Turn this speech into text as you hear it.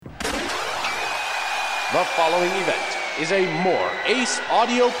The following event is a More Ace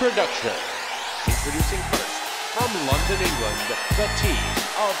audio production. Introducing first, from London, England, the team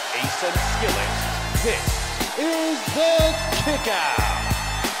of Ace and Skillet. This is the Kickout.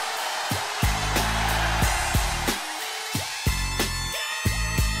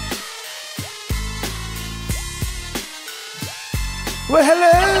 Well,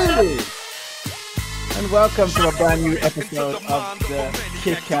 hello! And welcome to a brand new episode of the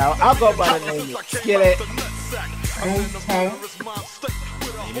Kickout. I'll go by the name of Skillet. My name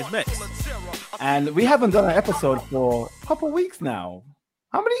is Max. And we haven't done an episode for a couple of weeks now.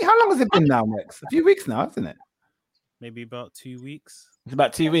 How long has it been now, Max? A few weeks now, isn't it? Maybe about 2 weeks. It's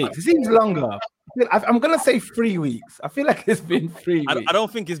about 2 weeks. It seems longer. I'm going to say 3 weeks. I feel like it's been 3 weeks. I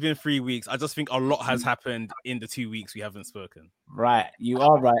don't think it's been 3 weeks. I just think a lot has happened in the 2 weeks we haven't spoken. Right. You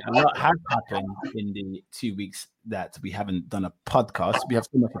are right. A lot has happened in the 2 weeks that we haven't done a podcast. We have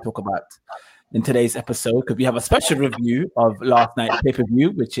so much to talk about in today's episode because we have a special review of last night's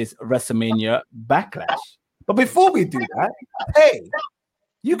pay-per-view, which is Wrestlemania Backlash. But before we do that, hey,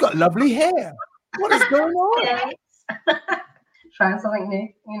 you got lovely hair. What is going on? Trying something new,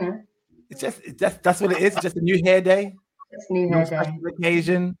 you know. It's just that's what it is. Just a new hair day. It's new hair day. Special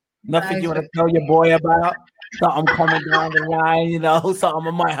occasion. Nothing you want to tell your boy about. Something coming down the line, you know. Something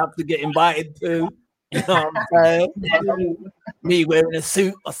I might have to get invited to. You know what I'm saying? Me wearing a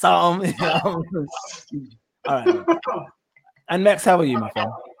suit or something. You know? All right. And Max, how are you, my friend?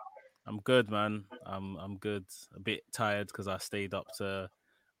 I'm good, man. I'm good. A bit tired because I stayed up to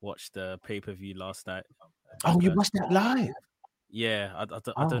watch the pay-per-view last night. Oh, you watched that live? Yeah, I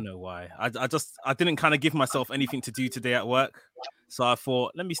don't know why. I didn't kind of give myself anything to do today at work, so I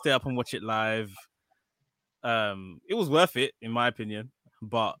thought let me stay up and watch it live. It was worth it in my opinion,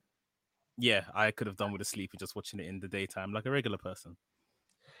 but yeah, I could have done with a sleep and just watching it in the daytime like a regular person.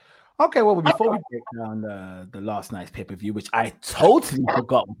 Okay, well, before we break down the last night's pay-per-view, which I totally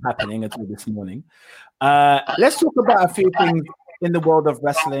forgot was happening until this morning, let's talk about a few things in the world of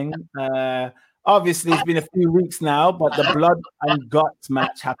wrestling. Obviously, it's been a few weeks now, but the Blood and Guts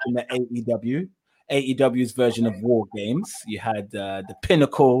match happened at AEW. AEW's version of War Games. You had the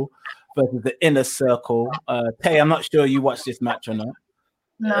Pinnacle versus the Inner Circle. Tay, I'm not sure you watched this match or not.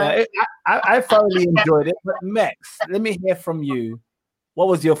 No. I thoroughly enjoyed it. But Mex, let me hear from you. What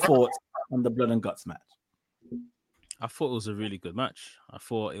was your thoughts on the Blood and Guts match? I thought it was a really good match. I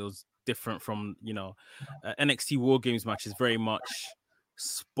thought it was different from, NXT War Games match is very much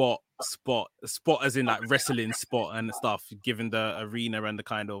spot as in like wrestling spot and stuff, given the arena and the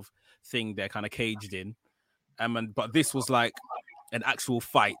kind of thing they're kind of caged in. But this was like an actual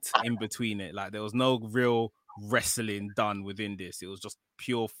fight in between it. Like there was no real wrestling done within this. It was just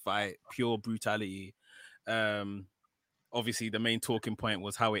pure fight, pure brutality. Obviously the main talking point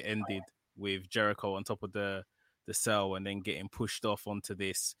was how it ended with Jericho on top of the cell and then getting pushed off onto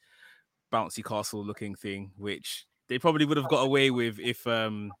this bouncy castle looking thing, which they probably would have got away with if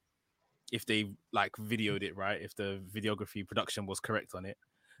they like videoed it right, if the videography production was correct on it.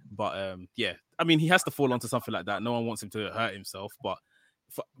 But yeah, I mean, he has to fall onto something like that. No one wants him to hurt himself. But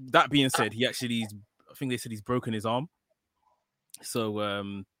that being said, I think they said he's broken his arm. So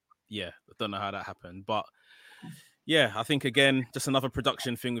yeah, I don't know how that happened, but yeah, I think again, just another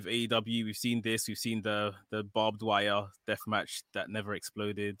production thing with AEW. We've seen this. We've seen the barbed wire death match that never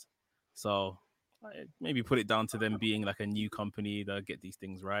exploded. So maybe put it down to them being like a new company that get these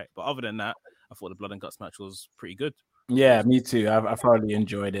things right. But other than that, I thought the Blood and Guts match was pretty good. Yeah, me too. I thoroughly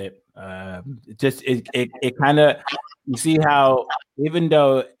enjoyed it. It kind of, you see how even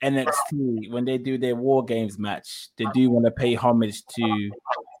though NXT, when they do their War Games match, they do want to pay homage to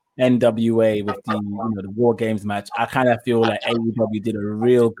NWA with the War Games match. I kind of feel like AEW did a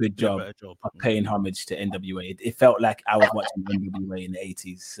real good job of paying homage to NWA. It felt like I was watching NWA in the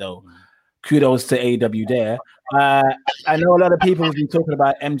 80s. So kudos to AEW there. I know a lot of people have been talking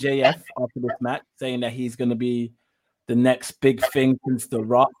about MJF after this match, saying that he's going to be the next big thing since The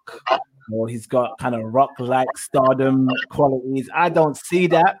Rock, or he's got kind of Rock-like stardom qualities. I don't see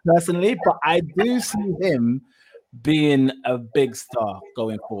that personally, but I do see him being a big star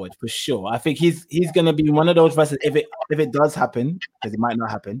going forward for sure. I think he's going to be one of those wrestlers if it does happen, because it might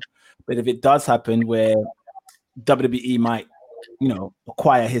not happen, but if it does happen where WWE might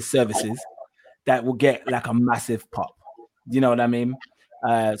acquire his services, that will get like a massive pop. You know what I mean?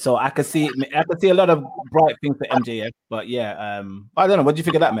 So I could see a lot of bright things for MJF, but yeah, I don't know. What do you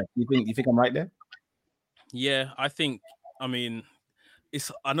think of that, man? You think I'm right there? Yeah, I think. I mean,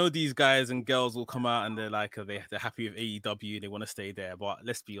 I know these guys and girls will come out and they're like they're happy with AEW, they want to stay there. But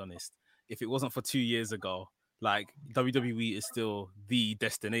let's be honest, if it wasn't for 2 years ago, like WWE is still the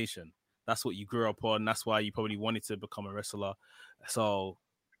destination. That's what you grew up on. That's why you probably wanted to become a wrestler. So,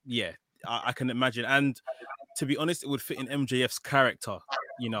 yeah, I can imagine. And to be honest, it would fit in MJF's character,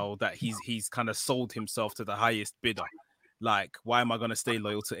 that he's kind of sold himself to the highest bidder. Like, why am I going to stay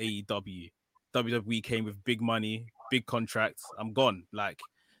loyal to AEW? WWE came with big money, big contracts. I'm gone. Like,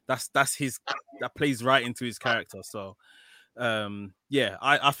 that plays right into his character. So,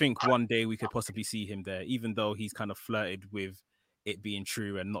 I think one day we could possibly see him there, even though he's kind of flirted with it being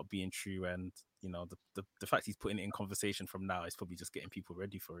true and not being true. And, the fact he's putting it in conversation from now is probably just getting people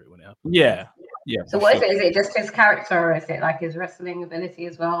ready for it when it happens. Yeah. So what is it? Is it just his character, or is it like his wrestling ability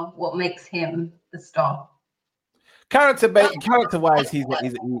as well? What makes him the star? Character-wise, he's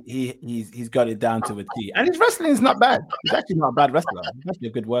got it down to a T, and his wrestling is not bad. He's actually not a bad wrestler. He's actually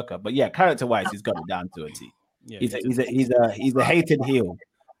a good worker. But yeah, character-wise, he's got it down to a T. Yeah, he's a hated heel.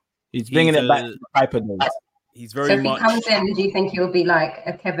 He's bringing it back to the Piper days. He's very so if much. He comes in, do you think he'll be like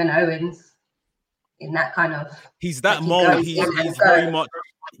a Kevin Owens in that kind of? He's that mold.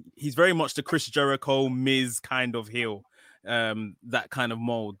 He's very much the Chris Jericho, Miz kind of heel. That kind of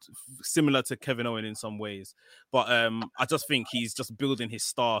mold, similar to Kevin Owens in some ways, but I just think he's just building his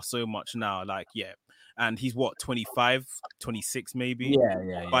star so much now. Like, yeah, and he's what, 25, 26 maybe.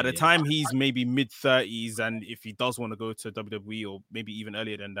 By the time he's maybe mid-30s, and if he does want to go to WWE or maybe even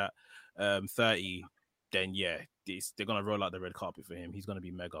earlier than that, 30, then yeah, they're gonna roll out the red carpet for him. He's gonna be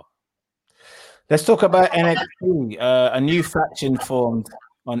mega. Let's talk about NXT. A new faction formed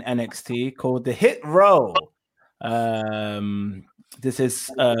on NXT called the Hit Row. This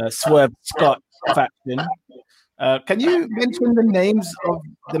is Swerve Scott faction. Can you mention the names of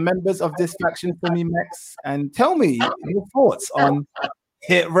the members of this faction for me, Max, and tell me your thoughts on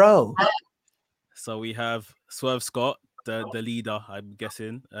Hit Row? So we have Swerve Scott, the leader, I'm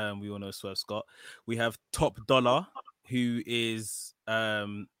guessing. We all know Swerve Scott. We have Top Dollar, who is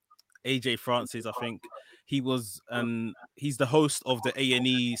AJ Francis, I think. He's the host of the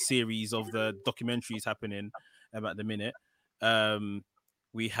A&E series of the documentaries happening at the minute.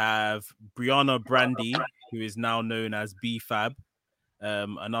 We have Brianna Brandy, who is now known as B-Fab,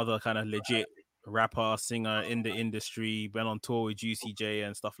 another kind of legit rapper, singer in the industry, went on tour with Juicy J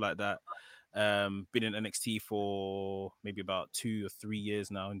and stuff like that. Been in NXT for maybe about 2 or 3 years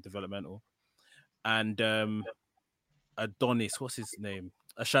now in developmental. And Adonis, what's his name?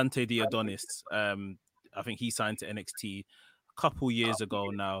 Ashante the Adonis. I think he signed to NXT a couple years ago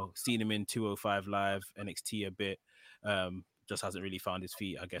now. Seen him in 205 Live, NXT a bit. Just hasn't really found his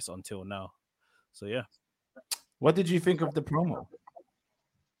feet, I guess, until now. So yeah. What did you think of the promo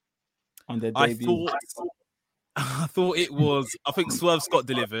on their debut? I thought it was. I think Swerve Scott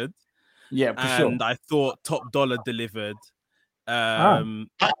delivered. Yeah, for sure. And I thought Top Dollar delivered.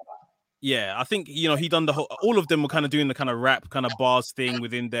 Yeah, I think, he done the whole, all of them were kind of doing the kind of rap, kind of bars thing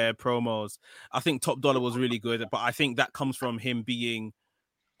within their promos. I think Top Dollar was really good, but I think that comes from him being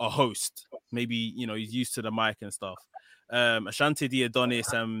a host. Maybe, he's used to the mic and stuff. Ashanti the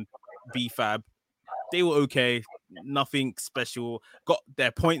Adonis and B-Fab, they were okay. Nothing special. Got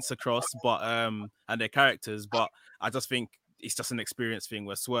their points across, but and their characters, but I just think it's just an experience thing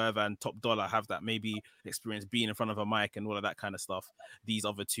where Swerve and Top Dollar have that maybe experience being in front of a mic and all of that kind of stuff. These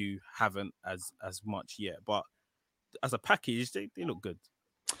other two haven't as much yet, but as a package, they look good.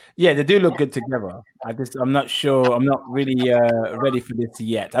 Yeah, they do look good together. I'm not sure. I'm not really ready for this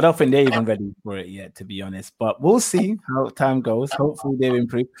yet. I don't think they're even ready for it yet, to be honest. But we'll see how time goes. Hopefully they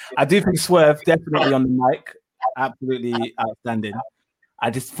improve. I do think Swerve definitely on the mic, absolutely outstanding. I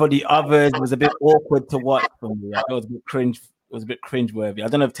just, for the others, it was a bit awkward to watch for me. It was a bit cringe. It was a bit cringe-worthy. I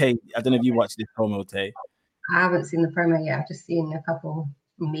don't know if you watched this promo, Tay. I haven't seen the promo yet. I've just seen a couple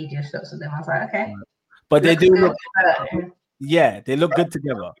media shots of them. I was like, okay. But they do look. Yeah, they look good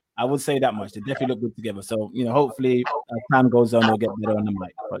together. I would say that much. They definitely look good together. So, hopefully as time goes on, they'll get better on the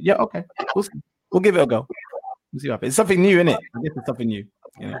mic. But yeah, okay. We'll give it a go. We'll see what happens. It's something new, isn't it? I guess it's something new.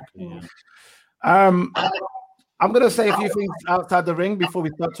 Yeah. I'm going to say a few things outside the ring before we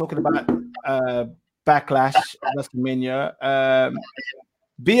start talking about Backlash, WrestleMania.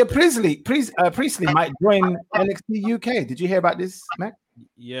 Bea Priestley might join NXT UK. Did you hear about this, Mac?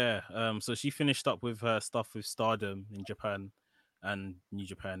 Yeah. So she finished up with her stuff with Stardom in Japan and New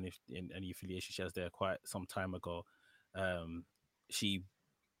Japan, if in any affiliation she has there, quite some time ago. She,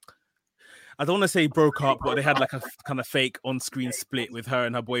 I don't want to say broke up, but they had like a kind of fake on-screen split with her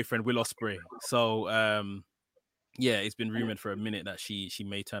and her boyfriend Will Ospreay. So yeah, it's been rumored for a minute that she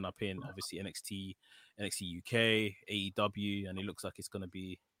may turn up in obviously NXT UK, AEW, and it looks like it's going to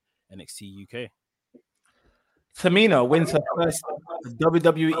be NXT UK. Tamina wins her first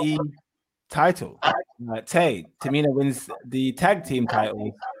WWE title. Tamina wins the tag team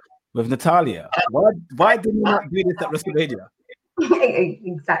title with Natalia. Why did you not do this at WrestleMania?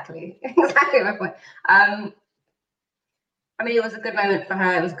 Exactly my point. I mean, it was a good moment for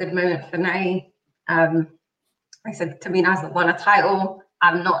her. It was a good moment for Nay. Like I said, Tamina hasn't won a title.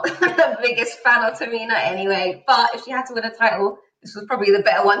 I'm not the biggest fan of Tamina anyway, but if she had to win a title, this was probably the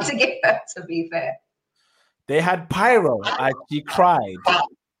better one to give her, to be fair. They had pyro. She cried.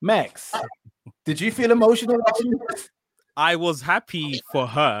 Max, did you feel emotional watching this? I was happy for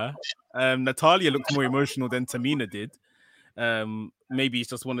her. Natalia looked more emotional than Tamina did. Maybe it's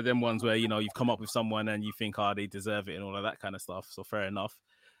just one of them ones where, you've come up with someone and you think, they deserve it and all of that kind of stuff. So fair enough.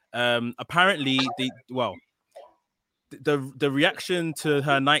 Apparently, the reaction to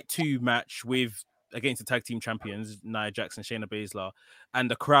her night 2 match against the tag team champions, Nia Jax and Shayna Baszler, and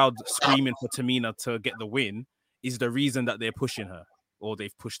the crowd screaming for Tamina to get the win is the reason that they're pushing her, or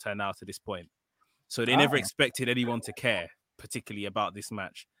they've pushed her now to this point. So they never expected anyone to care, particularly about this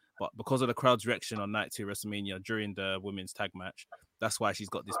match. But because of the crowd's reaction on night 2 WrestleMania during the women's tag match, that's why she's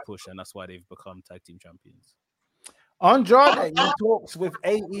got this push, and that's why they've become tag team champions. Andrade in talks with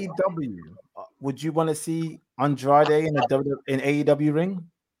AEW. Would you want to see Andrade in AEW ring?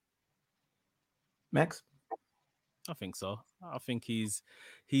 Max? I think so. I think he's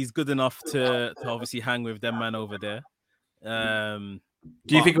good enough to obviously hang with them man over there. Do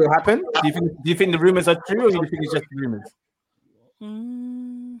you think it will happen? Do you think the rumors are true, or do you think it's just rumors?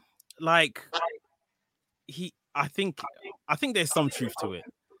 I think there's some truth to it.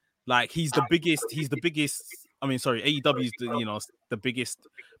 Like he's the biggest. I mean, sorry, AEW is the biggest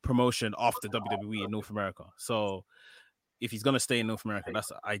promotion after WWE in North America. So if he's gonna stay in North America,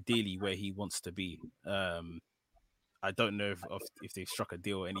 that's ideally where he wants to be. I don't know if they've struck a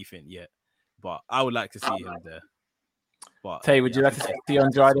deal or anything yet, but I would like to see him there. But Tay, would you like to see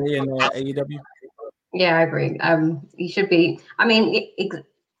Andrade in AEW? Yeah, I agree. He should be. I mean,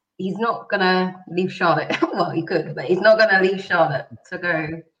 he's not gonna leave Charlotte. Well, he could, but he's not gonna leave Charlotte to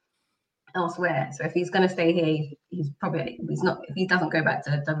go elsewhere. So if he's gonna stay here, he's not. If he doesn't go back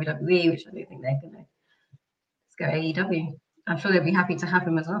to WWE, which I don't think they're gonna, let's go AEW. I'm sure they'll be happy to have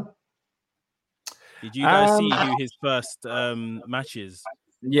him as well. Did you guys see who his first match is?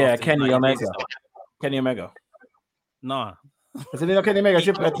 Yeah, Kenny Omega. Kenny Omega. Nah. Is it not Kenny Omega?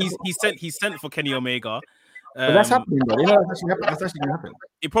 He's sent for Kenny Omega. But that's happening, bro. That's actually gonna happen.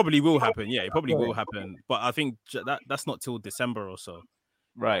 It probably will happen. Yeah, it probably will happen. But I think that's not till December or so.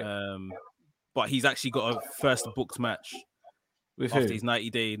 Right. But he's actually got a first booked match with after his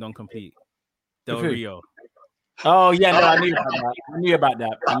 90-day non-compete. Del Rio. Oh yeah, no, I knew about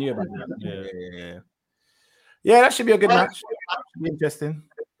that. Yeah, that should be a good match. Should be interesting.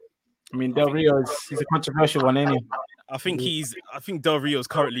 I mean, Del Rio he's a controversial one, ain't he? I think Del Rio is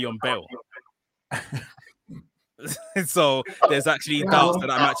currently on bail. So there's actually doubts that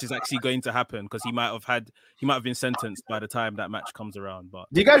match is actually going to happen because he might have been sentenced by the time that match comes around. But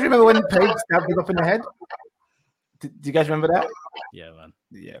do you guys remember when Paige stabbed him up in the head? Do you guys remember that? Yeah, man.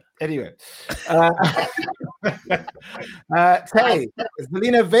 Yeah. Anyway, Tay,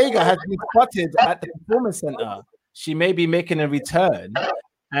 Zelina Vega has been spotted at the Performance Center. She may be making a return,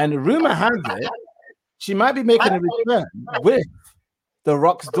 and rumor has it she might be making a return with The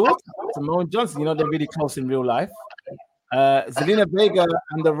Rock's daughter, Simone Johnson. They're really close in real life. Zelina Vega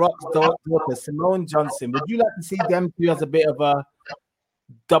and The Rock's daughter, Simone Johnson. Would you like to see them two as a bit of a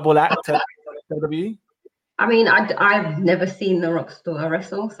double act at WWE? I mean, I've never seen The Rock's daughter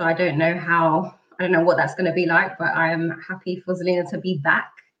wrestle, so I don't know what that's going to be like, but I am happy for Zelina to be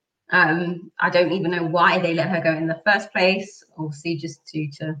back. I don't even know why they let her go in the first place, obviously just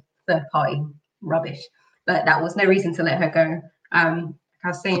due to third-party rubbish, but that was no reason to let her go. I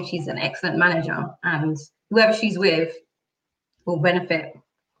was saying she's an excellent manager, and whoever she's with will benefit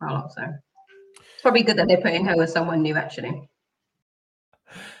quite a lot. So it's probably good that they're putting her with someone new, actually.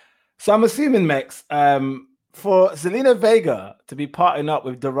 So I'm assuming, Max, for Zelina Vega to be partnering up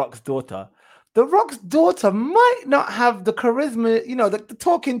with The Rock's daughter might not have the charisma, the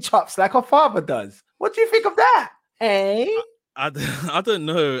talking chops like her father does. What do you think of that? Hey? I don't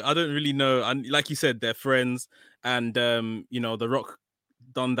know. I don't really know. And like you said, they're friends. And, The Rock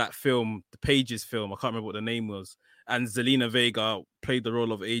done that film, the Pages film. I can't remember what the name was. And Zelina Vega played the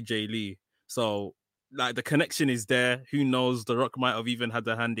role of AJ Lee. So, the connection is there. Who knows? The Rock might have even had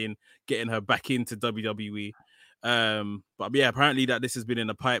a hand in getting her back into WWE. But yeah, apparently that this has been in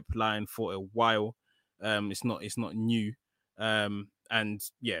the pipeline for a while. It's not new. And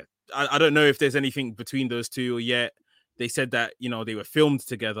yeah, I don't know if there's anything between those two yet. They said that, they were filmed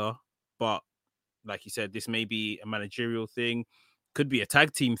together, but like you said, this may be a managerial thing. Could be a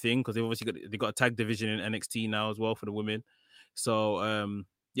tag team thing because they've obviously got a tag division in NXT now as well for the women. So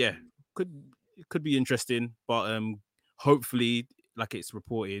yeah, it could be interesting, but hopefully, like it's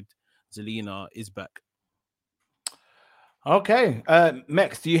reported, Zelina is back. Okay,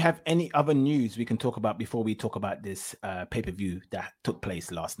 Mex, do you have any other news we can talk about before we talk about this pay-per-view that took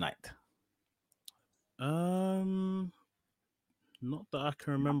place last night? Not that I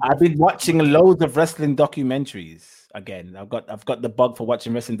can remember. I've been watching loads of wrestling documentaries again. I've got the bug for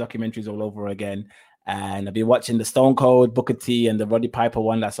watching wrestling documentaries all over again, and I've been watching the Stone Cold, Booker T, and the Roddy Piper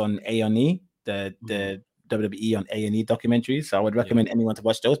one that's on A&E, the WWE on A&E documentaries. So I would recommend anyone to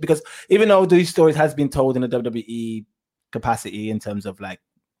watch those, because even though these stories has been told in a WWE capacity in terms of like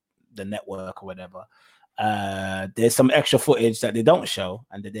the network or whatever, there's some extra footage that they don't show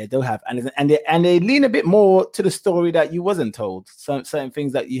and that they do have, and they lean a bit more to the story that you wasn't told. Certain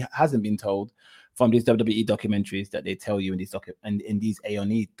things that you hasn't been told from these WWE documentaries that they tell you in these in these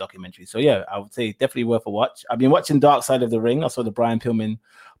A&E documentaries. So yeah, I would say definitely worth a watch. I've been watching Dark Side of the Ring. I saw the Brian Pillman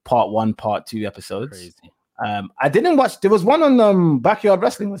Part 1, Part 2 episodes. Crazy. I didn't watch. There was one on Backyard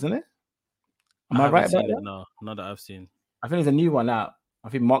Wrestling, wasn't it? Am I right about that? No, not that I've seen. I think there's a new one out. I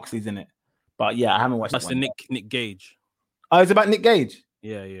think Moxley's in it. But yeah, I haven't watched. That's the Nick Gage. Oh, it's about Nick Gage.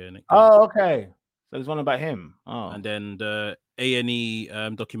 Yeah, Nick Gage. Oh, okay. So there's one about him. Oh, and then the A&E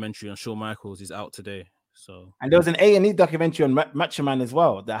documentary on Shawn Michaels is out today. So, and there was an A&E documentary on Macho Man as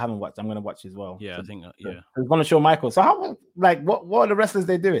well that I haven't watched. I'm going to watch as well. Yeah, so, I think there's one on Shawn Michaels. So how, like, what are the wrestlers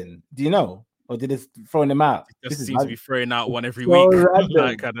they doing? Do you know, or did it throwing them out? It just seems to be throwing out one every week.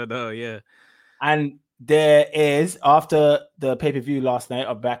 Like, I don't know. Yeah, and there is, after the pay-per-view last night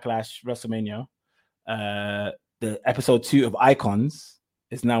of Backlash WrestleMania, the episode 2 of Icons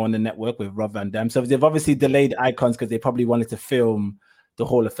is now on the network with Rob Van Dam. So they've obviously delayed Icons because they probably wanted to film the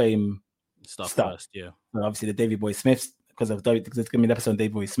Hall of Fame stuff first. Yeah. So obviously the Davey Boy Smiths, because it's going to be an episode on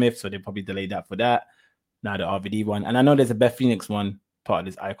Davey Boy Smith, so they probably delayed that for that. Now the RVD one, and I know there's a Beth Phoenix one part of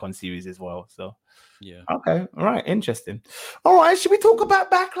this Icon series as well. So yeah. Okay. All right. Interesting. All right. Should we talk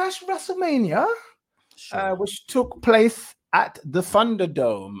about Backlash WrestleMania? Sure. Which took place at the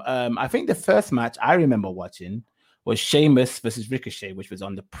Thunderdome. I think the first match I remember watching was Sheamus versus Ricochet, which was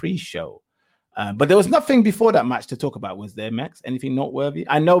on the pre-show. But there was nothing before that match to talk about, was there, Max? Anything noteworthy?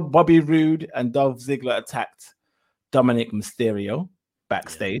 I know Bobby Roode and Dolph Ziggler attacked Dominic Mysterio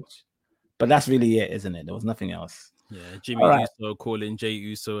backstage, but that's really it, isn't it? There was nothing else. Yeah, Jimmy Uso calling Jey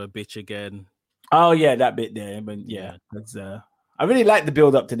Uso a bitch again. Oh yeah, that bit there. But yeah. I really like the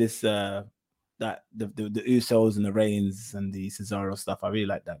build up to this. That the Usos and the Reigns and the Cesaro stuff. I really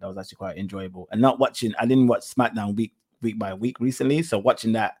like that. That was actually quite enjoyable. And I didn't watch SmackDown week by week recently, so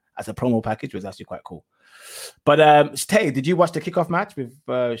watching that as a promo package was actually quite cool. But Tay, did you watch the kickoff match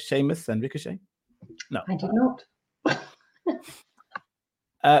with Sheamus and Ricochet? No, I did not.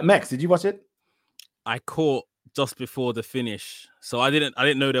 Mex, did you watch it? I caught just before the finish, so I didn't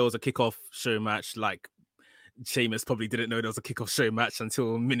know there was a kickoff show match. Like Sheamus probably didn't know there was a kickoff show match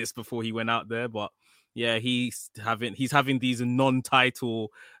until minutes before he went out there. But yeah, he's having these non-title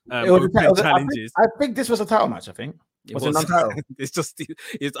challenges. I think this was a title match. I think it was a non-title.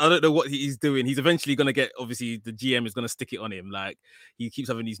 I don't know what he's doing. He's eventually going to get. Obviously, the GM is going to stick it on him. Like he keeps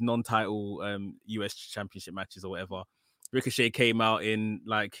having these non-title US Championship matches or whatever. Ricochet came out in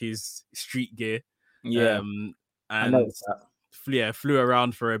like his street gear, and flew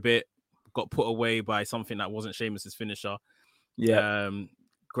around for a bit. Got put away by something that wasn't Sheamus's finisher.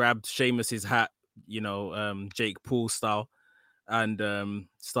 Grabbed Sheamus's hat, Jake Paul style, and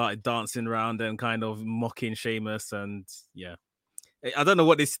started dancing around and kind of mocking Sheamus. And yeah, I don't know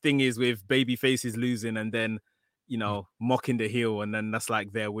what this thing is with baby faces losing and then mocking the heel, and then that's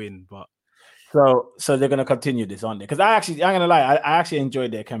like their win. But so they're gonna continue this, aren't they? Because I'm gonna lie, I actually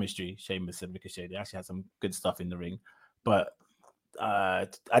enjoyed their chemistry, Sheamus and Ricochet. They actually had some good stuff in the ring, but I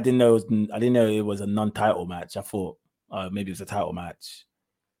didn't know it was a non-title match. I thought maybe it was a title match,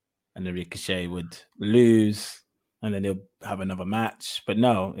 and then Ricochet would lose, and then they'll have another match. But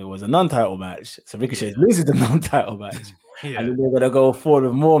no, it was a non-title match. So Ricochet loses the non-title match, and then they're gonna go forward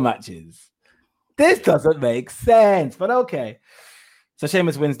with more matches. This doesn't make sense, but okay. So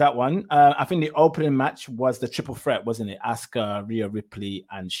Sheamus wins that one. I think the opening match was the triple threat, wasn't it? Asuka, Rhea Ripley,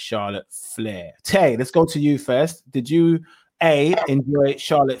 and Charlotte Flair. Tay, let's go to you first. Did you enjoy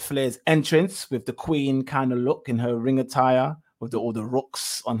Charlotte Flair's entrance with the Queen kind of look in her ring attire with all the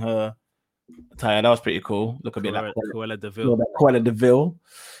rooks on her attire? That was pretty cool. Look a bit like Cruella Deville,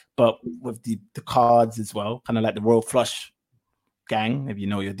 but with the cards as well, kind of like the Royal Flush gang, if you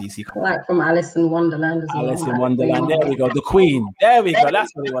know your DC. Like from Alice in Wonderland as well. Alice in Wonderland. There we go. The Queen. There we go.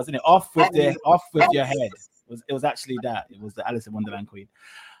 That's what it was, isn't it? Off with your head. It was actually that. It was the Alice in Wonderland Queen.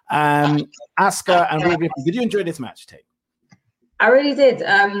 Asuka and Rhea Ripley. Did you enjoy this match, Tate? I really did.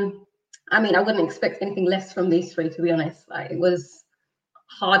 I mean, I wouldn't expect anything less from these three, to be honest. Like, it was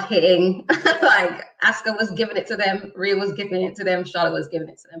hard hitting. Like, Asuka was giving it to them, Rhea was giving it to them, Charlotte was giving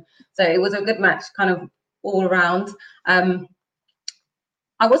it to them. So it was a good match, kind of all around.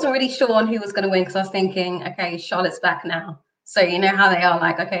 I wasn't really sure on who was going to win because I was thinking, okay, Charlotte's back now. So you know how they are,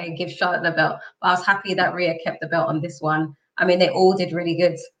 like, okay, give Charlotte the belt. But I was happy that Rhea kept the belt on this one. I mean, they all did really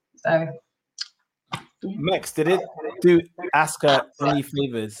good. So, yeah. Max, did it do Asuka any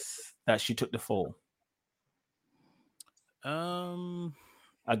favors that she took the fall?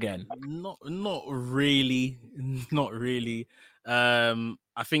 Again, not really.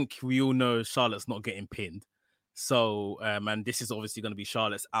 I think we all know Charlotte's not getting pinned. So, and this is obviously going to be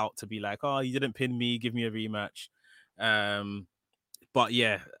Charlotte's out to be like, oh, you didn't pin me, give me a rematch. But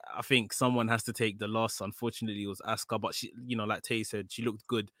yeah, I think someone has to take the loss. Unfortunately, it was Asuka, but she, like Tay said, she looked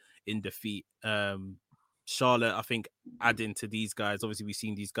good in defeat. Charlotte, I think, adding to these guys. Obviously, we've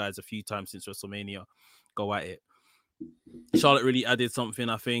seen these guys a few times since WrestleMania go at it. Charlotte really added something,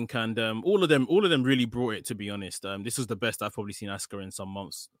 I think, and all of them really brought it. To be honest, this was the best I've probably seen Asuka in some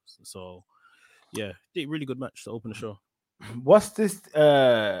months. So, yeah, really good match to open the show. What's this?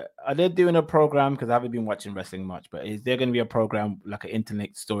 Are they doing a program? Because I haven't been watching wrestling much, but is there going to be a program like an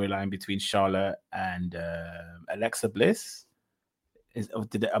internet storyline between Charlotte and Alexa Bliss?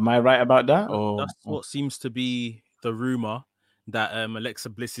 Am I right about that? That's what seems to be the rumor, that Alexa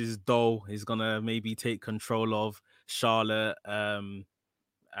Bliss's doll is gonna maybe take control of Charlotte. And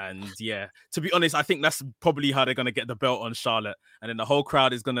yeah, to be honest, I think that's probably how they're gonna get the belt on Charlotte, and then the whole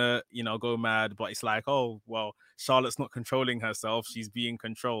crowd is gonna, go mad. But it's like, oh well, Charlotte's not controlling herself; she's being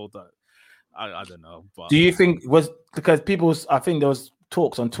controlled. I don't know. But do you think was because I think there was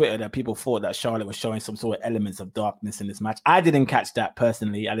talks on Twitter that people thought that Charlotte was showing some sort of elements of darkness in this match? I didn't catch that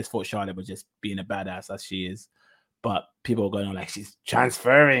personally. I just thought Charlotte was just being a badass as she is. But people are going on like she's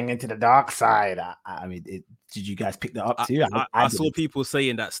transferring into the dark side. I mean, did you guys pick that up too? I saw people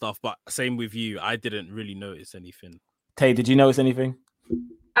saying that stuff, but same with you. I didn't really notice anything. Tay, did you notice anything?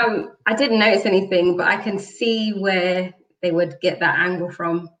 I didn't notice anything, but I can see where they would get that angle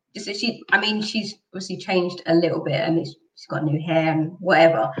from. She's obviously changed a little bit, and she's got new hair and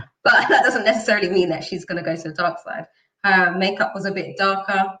whatever. But that doesn't necessarily mean that she's going to go to the dark side. Her makeup was a bit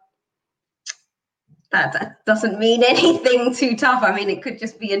darker. That doesn't mean anything too tough. I mean, it could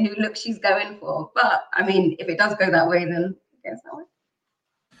just be a new look she's going for. But I mean, if it does go that way, then I guess that way.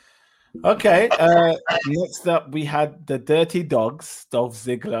 Okay. Next up, we had the Dirty Dogs, Dolph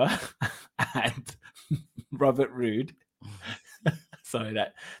Ziggler and Robert Roode. Sorry,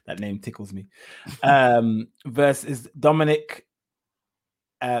 that name tickles me. Versus Dominic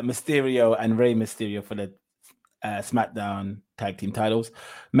Mysterio and Rey Mysterio for the SmackDown Tag Team titles.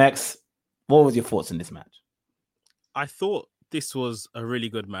 Max, what was your thoughts on this match? I thought this was a really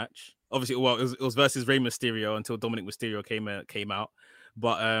good match. Obviously, well, it was versus Rey Mysterio until Dominic Mysterio came out.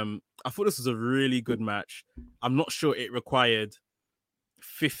 But I thought this was a really good match. I'm not sure it required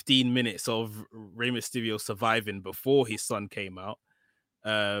 15 minutes of Rey Mysterio surviving before his son came out.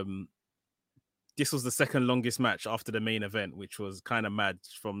 This was the second longest match after the main event, which was kind of mad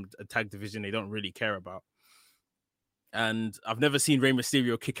from a tag division they don't really care about. And I've never seen Rey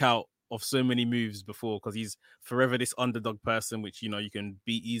Mysterio kick out of so many moves before, because he's forever this underdog person, which, you can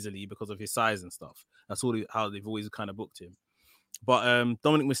beat easily because of his size and stuff. That's how they've always kind of booked him. But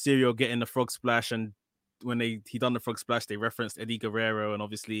Dominic Mysterio getting the frog splash, and when he done the frog splash, they referenced Eddie Guerrero and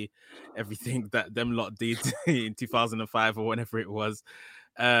obviously everything that them lot did in 2005 or whenever it was.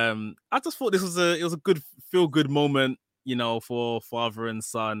 I just thought this was a good feel good moment, for father and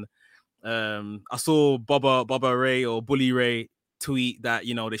son. I saw Bubba Ray or Bully Ray tweet that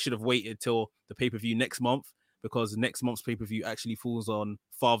they should have waited till the pay-per-view next month, because next month's pay-per-view actually falls on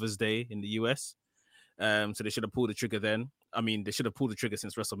Father's Day in the US. So they should have pulled the trigger then. I mean, they should have pulled the trigger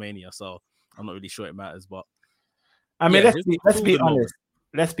since WrestleMania, so I'm not really sure it matters. But I mean, let's be honest.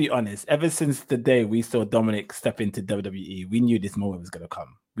 Let's be honest. Ever since the day we saw Dominic step into WWE, we knew this moment was going to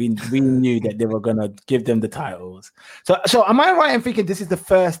come. We knew that they were going to give them the titles. So am I right in thinking this is the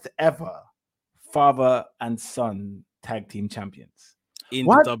first ever father and son tag team champions in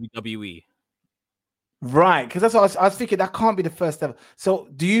the WWE? Right, because that's what I was thinking. That can't be the first ever. So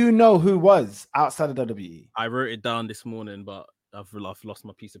do you know who was outside of WWE? I wrote it down this morning, but I've lost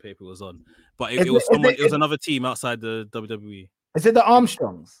my piece of paper it was on. But it was another team outside the WWE. Is it the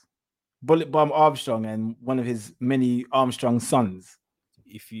Armstrongs? Bullet Bomb Armstrong and one of his many Armstrong sons.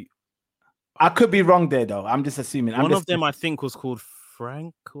 I could be wrong there though. I'm just assuming. One of them I think was called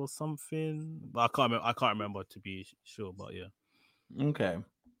Frank or something. But I can't remember to be sure. But yeah. Okay.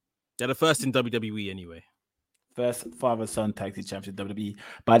 They're the first in WWE anyway. first father-son tag team champions in WWE.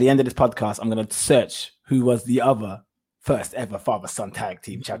 By the end of this podcast, I'm going to search who was the other first ever father-son tag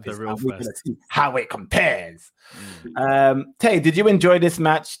team champions. The real We're going to first. see how it compares. Tay, did you enjoy this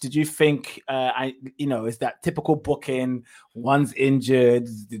match? Did you think, is that typical booking? One's injured,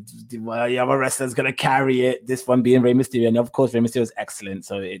 the other wrestler's going to carry it. This one being Rey Mysterio, and of course, Rey Mysterio is excellent,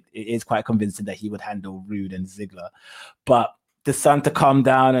 so it is quite convincing that he would handle Rude and Ziggler. But the son to come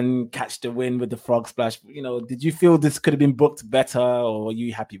down and catch the win with the frog splash. Did you feel this could have been booked better, or are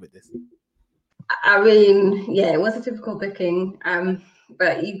you happy with this? I mean, yeah, it was a typical booking,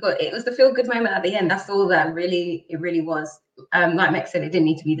 but it was the feel good moment at the end. That's all that it really was. Like Meg said, it didn't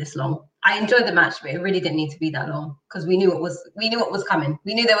need to be this long. I enjoyed the match, but it really didn't need to be that long because we knew what was coming.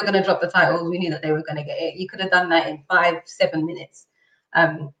 We knew they were going to drop the titles. We knew that they were going to get it. You could have done that in 5-7 minutes.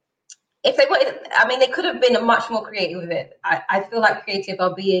 If they wanted, I mean, they could have been much more creative with it. I feel like creative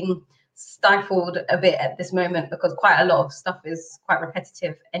are being stifled a bit at this moment because quite a lot of stuff is quite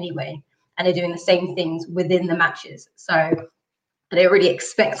repetitive anyway. And they're doing the same things within the matches. So I don't really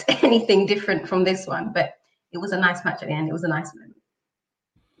expect anything different from this one, but it was a nice match at the end. It was a nice moment.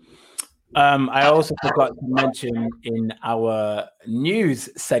 I also forgot to mention in our news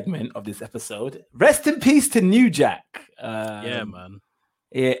segment of this episode, rest in peace to New Jack. Yeah, man.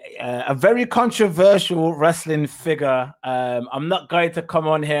 A very controversial wrestling figure. I'm not going to come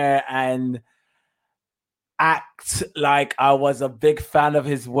on here and act like I was a big fan of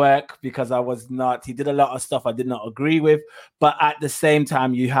his work because I was not. He did a lot of stuff I did not agree with, but at the same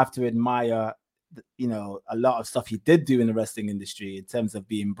time, you have to admire, a lot of stuff he did do in the wrestling industry in terms of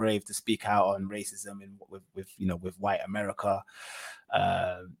being brave to speak out on racism and with white America.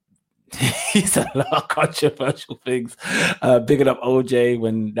 He's a lot of controversial things. Bigging up OJ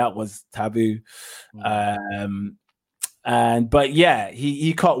when that was taboo. But yeah,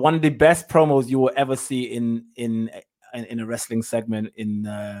 he caught one of the best promos you will ever see in a wrestling segment in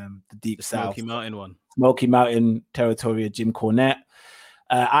the Deep South. Smoky Mountain territory of Jim Cornette.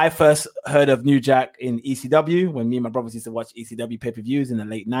 I first heard of New Jack in ECW when me and my brothers used to watch ECW pay-per-views in the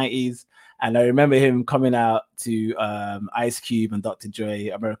late 90s. And I remember him coming out to Ice Cube and Dr. Dre,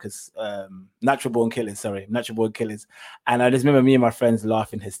 America's Natural Born Killers. And I just remember me and my friends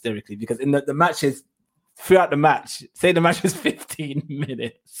laughing hysterically because in the matches, throughout the match, say the match was 15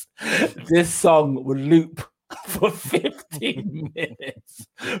 minutes, this song would loop for 15 minutes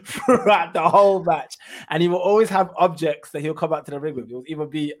throughout the whole match. And he will always have objects that he'll come out to the ring with. It will either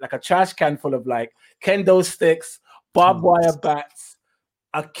be like a trash can full of like kendo sticks, barbed wire bats,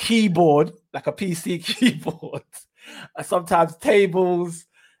 a keyboard, like a PC keyboard, sometimes tables.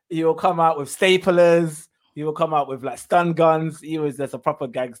 He will come out with staplers. He will come out with like stun guns. He was just a proper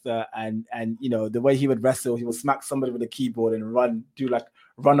gangster, and the way he would wrestle, he would smack somebody with a keyboard and run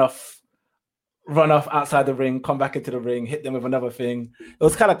off outside the ring, come back into the ring, hit them with another thing. It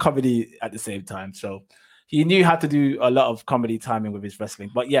was kind of comedy at the same time. So he knew how to do a lot of comedy timing with his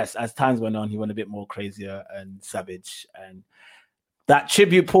wrestling. But yes, as times went on, he went a bit more crazier and savage. And that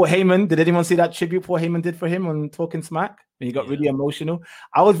tribute Paul Heyman, did anyone see that tribute Paul Heyman did for him on Talking Smack? When he got really emotional.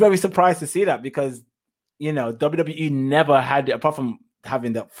 I was very surprised to see that because WWE never had, apart from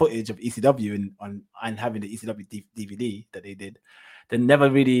having the footage of ECW and having the ECW DVD that they did, they never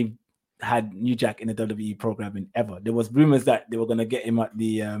really had New Jack in the WWE programming ever. There was rumors that they were going to get him at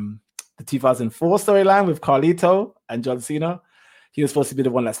the 2004 storyline with Carlito and John Cena. He was supposed to be the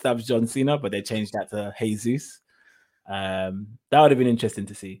one that stabs John Cena, but they changed that to Jesus. That would have been interesting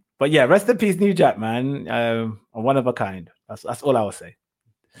to see. But yeah, rest in peace, New Jack, man. A one of a kind. That's all I will say.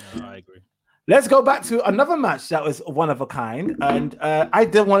 Yeah, I agree. Let's go back to another match that was one of a kind, and I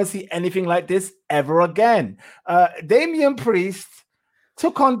didn't want to see anything like this ever again. Damian Priest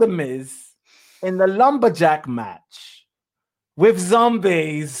took on The Miz in the lumberjack match with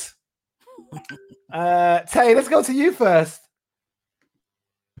zombies. Tay, let's go to you first.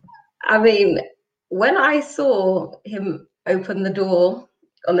 I mean, when I saw him open the door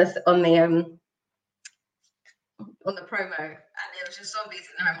on the promo, and there was just zombies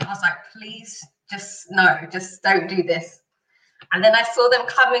in the room, I was like, please, just don't do this. And then I saw them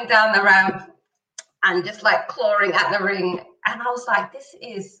coming down the ramp and just like clawing at the ring, and I was like, this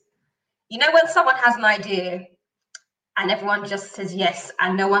is, when someone has an idea and everyone just says yes,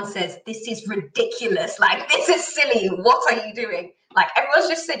 and no one says, this is ridiculous, like, this is silly, what are you doing? Like, everyone's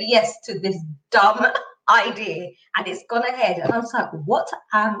just said yes to this dumb idea, and it's gone ahead, and I was like, what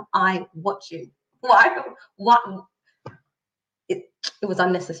am I watching? What? It was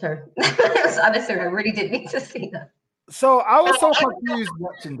unnecessary. It was unnecessary. I really didn't need to see that. So I was so confused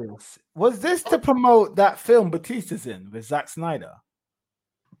watching this. Was this to promote that film Batista's in with Zack Snyder?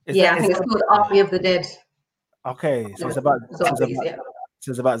 I think it's called Army of the Dead. Okay, so No, it's about zombies, yeah.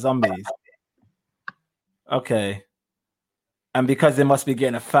 so it's about zombies. Okay, and because they must be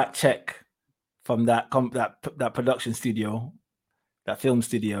getting a fact check from that production studio, that film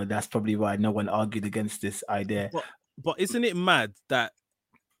studio, that's probably why no one argued against this idea. But isn't it mad that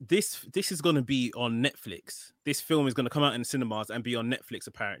this is going to be on Netflix? This film is going to come out in cinemas and be on Netflix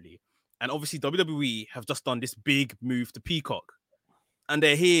apparently. And obviously WWE have just done this big move to Peacock. And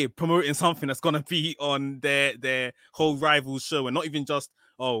they're here promoting something that's going to be on their whole Rivals show. And not even just,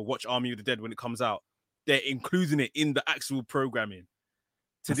 watch Army of the Dead when it comes out. They're including it in the actual programming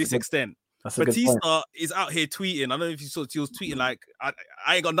to this extent. Batista is out here tweeting. I don't know if you saw, he was tweeting like, I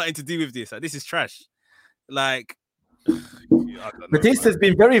ain't got nothing to do with this. Like, this is trash. Like, Batista's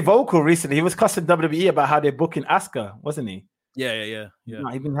been very vocal recently. He was cussing WWE about how they're booking Asuka, wasn't he? Yeah. No,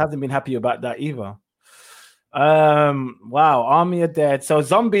 he hasn't been happy about that either. Wow, Army of Dead. So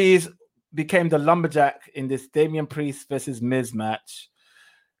zombies became the lumberjack in this Damian Priest versus Miz match.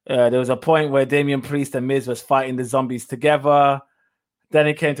 There was a point where Damian Priest and Miz was fighting the zombies together. Then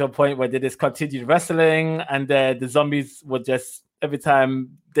it came to a point where they discontinued wrestling, and the zombies were just, every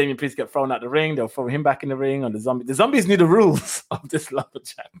time Damian Priest got thrown out the ring, they'll throw him back in the ring. On the zombies knew the rules of this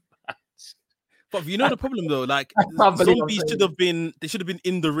lumberjack match. But you know the problem though, like zombies should have been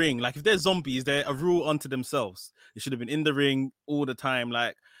in the ring. Like if they're zombies, they're a rule unto themselves. They should have been in the ring all the time.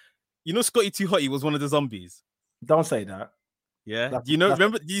 Like, you know, Scotty Too Hotty was one of the zombies. Don't say that. Yeah. Do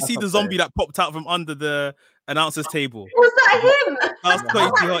you see the zombie that popped out from under the announcer's table? Was that him? That was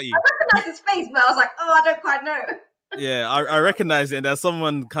Scotty Too Hotty. I recognized his face, but I was like, I don't quite know. Yeah, I recognize it, and there's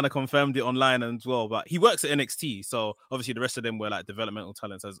someone kind of confirmed it online as well. But he works at NXT, so obviously the rest of them were like developmental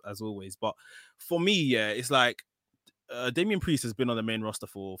talents as always. But for me, yeah, it's like Damian Priest has been on the main roster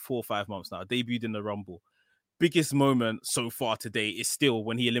for 4 or 5 months now. Debuted in the Rumble. Biggest moment so far today is still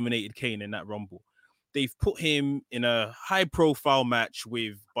when he eliminated Kane in that Rumble. They've put him in a high-profile match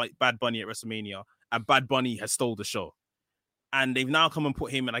with Bad Bunny at WrestleMania, and Bad Bunny has stole the show. And they've now come and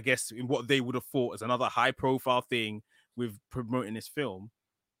put him in, I guess, in what they would have thought as another high-profile thing with promoting this film.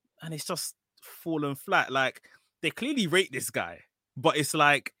 And it's just fallen flat. Like, they clearly rate this guy, but it's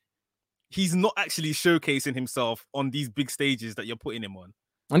like he's not actually showcasing himself on these big stages that you're putting him on.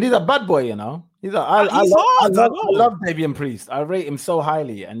 And he's a bad boy, you know. I love Damian Priest. I rate him so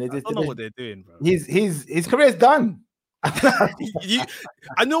highly. And I don't know what they're doing, bro. His career's done.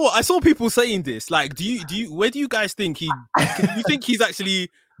 I know what I saw people saying this. Like, where do you guys think you think he's actually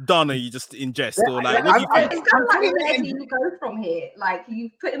done, or you just in jest, or like? What do you think? It's kind of like where do you go from here? Like,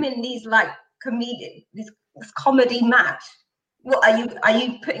 you put him in these like this comedy match. What are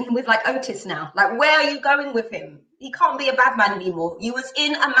you putting him with like Otis now? Like, where are you going with him? He can't be a bad man anymore. You was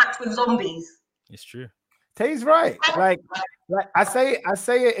in a match with zombies. It's true. Tay's right. Like I say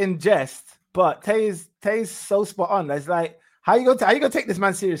it in jest. But Tay's so spot on. It's like, how you gonna take this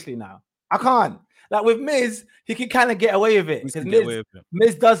man seriously now? I can't. Like with Miz, he can kind of get away with it. Because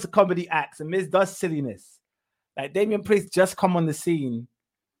Miz does the comedy acts and Miz does silliness. Like Damian Priest just come on the scene,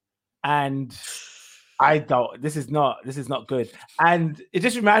 and this is not good. And it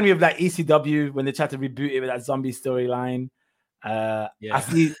just reminded me of like ECW when they tried to reboot it with that zombie storyline. I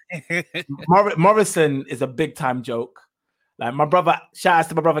see Morrison is a big time joke. Like my brother, shout out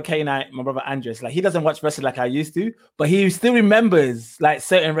to my brother K-Night, my brother Andres. Like he doesn't watch wrestling like I used to, but he still remembers like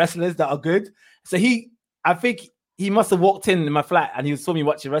certain wrestlers that are good. So I think he must have walked in my flat and he saw me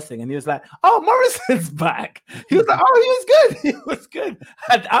watching wrestling and he was like, "Oh, Morrison's back." He was like, "Oh, he was good. He was good."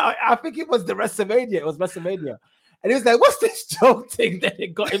 And I think it was WrestleMania. It was WrestleMania. And he was like, "What's this joke thing that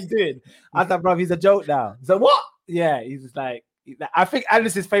it got him doing?" I thought, "Bro, he's a joke now." So what? Yeah, he's just like, I think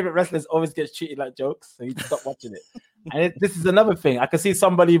Alice's favorite wrestlers always gets treated like jokes, so you just stop watching it. And this is another thing. I can see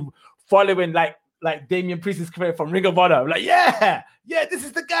somebody following like Damian Priest's career from Ring of Honor. I'm like, yeah, this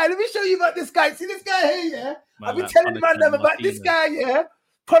is the guy. Let me show you about this guy. See this guy here, yeah? I've been telling man them about this guy, yeah?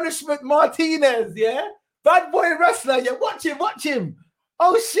 Punishment Martinez, yeah? Bad boy wrestler, yeah? Watch him.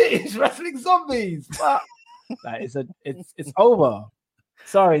 Oh shit, he's wrestling zombies. But like, it's over.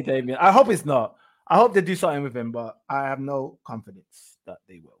 Sorry, Damian. I hope it's not. I hope they do something with him, but I have no confidence that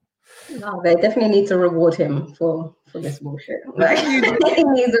they will. No, they definitely need to reward him for this bullshit. Like, he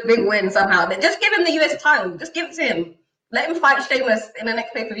needs a big win somehow. Just give him the US title. Just give it to him. Let him fight Sheamus in the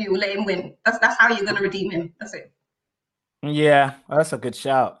next pay-per-view. Let him win. That's how you're going to redeem him. That's it. Yeah, that's a good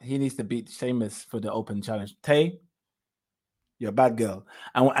shout. He needs to beat Sheamus for the open challenge. Tay, you're a bad girl.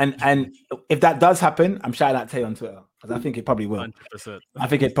 And if that does happen, I'm shouting out Tay on Twitter because I think it probably will. 100%. I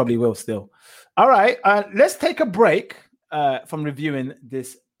think it probably will still. All right, let's take a break from reviewing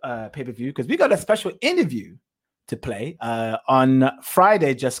this pay-per-view because we got a special interview to play. On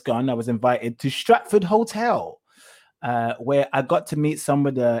Friday, just gone, I was invited to Stratford Hotel, where I got to meet some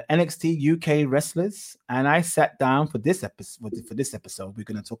of the NXT UK wrestlers, and I sat down for this episode. For this episode, we're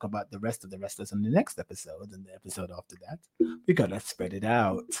going to talk about the rest of the wrestlers in the next episode, and the episode after that, we're going to spread it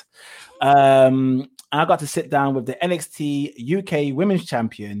out. I got to sit down with the NXT UK Women's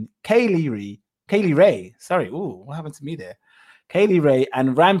Champion Kaylee Ray. Sorry, what happened to me there? Kaylee Ray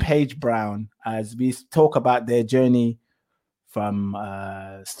and Rampage Brown, as we talk about their journey from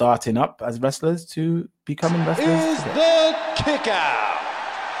starting up as wrestlers to becoming wrestlers. Is the kick out.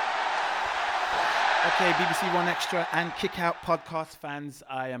 Okay, BBC One Extra and Kick Out podcast fans,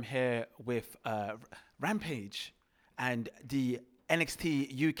 I am here with Rampage and the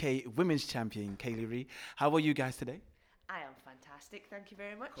NXT UK Women's Champion, Kaylee Ray. How are you guys today? I am fantastic, thank you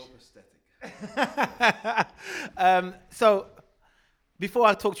very much. So, before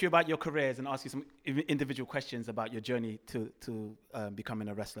I talk to you about your careers and ask you some individual questions about your journey to becoming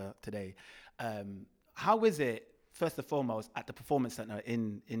a wrestler today, how is it, first and foremost, at the Performance Centre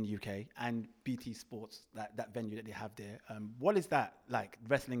in UK and BT Sports, that venue that they have there? What is that like,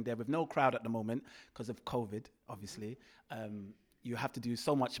 wrestling there with no crowd at the moment because of COVID, obviously? You have to do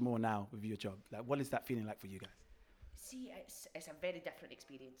so much more now with your job. Like, what is that feeling like for you guys? See, it's a very different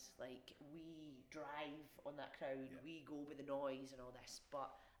experience. Like, we drive on that crowd, we go with the noise and all this,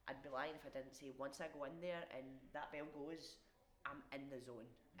 but I'd be lying if I didn't say once I go in there and that bell goes, I'm in the zone,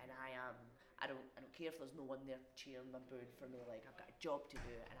 and I don't care if there's no one there cheering and booing for me. Like, I've got a job to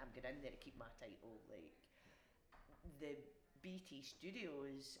do and I'm going in there to keep my title. Like, the BT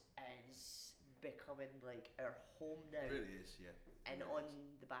Studios is becoming like our home now. It really is, yeah. And on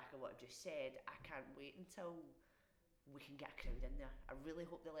the back of what I've just said, I can't wait until we can get a crowd in there. I really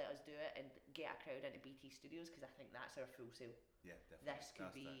hope they let us do it and get a crowd into BT Studios, because I think that's our full sale. Yeah, definitely. This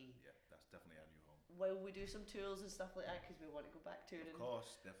could be... that's definitely our new home. Well, we do some tours and stuff like that because we want to go back touring. Of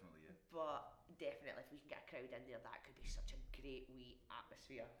course, definitely, yeah. But definitely, if we can get a crowd in there, that could be such a great wee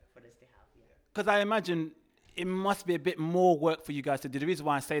atmosphere for us to have, yeah. Because I imagine it must be a bit more work for you guys to do. The reason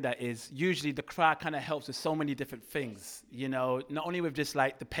why I say that is usually the crowd kind of helps with so many different things, you know, not only with just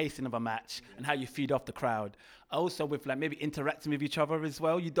like the pacing of a match and how you feed off the crowd, also with like maybe interacting with each other as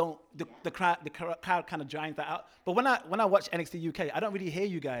well. You don't, the crowd kind of drowns that out. But when I watch NXT UK, I don't really hear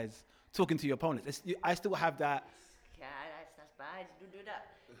you guys talking to your opponents. I still have that. Yeah, that's bad. Don't do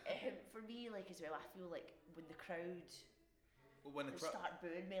that. For me, like, as well, I feel like when the crowd... When the start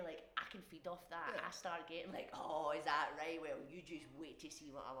booing me, like, I can feed off that. Yeah. I start getting like, oh, is that right? Well, you just wait to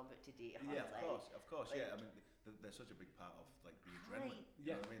see what I'm about to do. Yeah, like, of course, like, yeah. I mean, they're such a big part of like the adrenaline.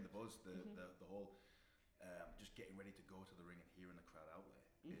 You know what I mean? The buzz, the whole, just getting ready to go to the ring and hearing the crowd out there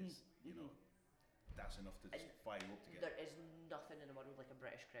is, you know, that's enough to just fire you up to get. There is nothing in the world like a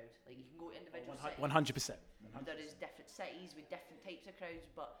British crowd. Like, you can go to individual 100%. cities. There is different cities with different types of crowds,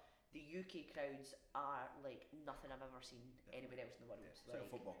 but the UK crowds are like nothing I've ever seen anywhere else in the world. It's like a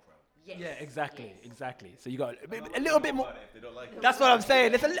football crowd. Yes. Yeah, exactly. So you got A a little bit more. If they don't like it. That's what I'm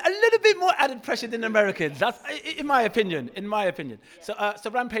saying. There's a little bit more added pressure than Americans. That's in my opinion. Yeah.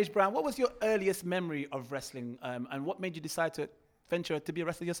 So Rampage Brown, what was your earliest memory of wrestling, and what made you decide to venture to be a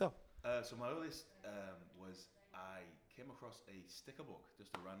wrestler yourself? So my earliest was I came across a sticker book,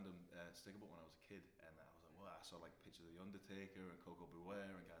 just a random sticker book when I was a kid, and I was like, wow, I saw like pictures of the Undertaker and Coco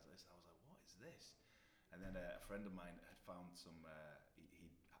Beware and guys like this. I was like, what is this? And then a friend of mine had found some. He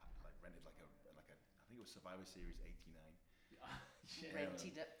like rented like a I think it was Survivor Series '89.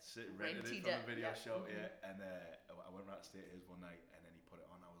 Rented it. Rented it from a video shop, yeah. And I went right to his one night, and then he put it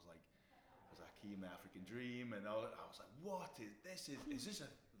on. I was like, Hakeem, the African Dream, and I was like, what is this? Is this a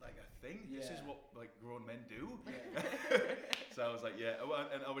thing? Yeah. This is what like grown men do. Yeah. So I was like, yeah.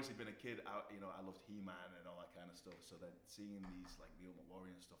 And obviously, being a kid, I loved He-Man and all that kind of stuff. So then seeing these like the Ultimate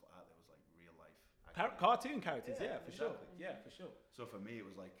Warrior and stuff like that, there was like real life Cartoon characters, yeah, for exactly. sure. Yeah, for sure. So for me, it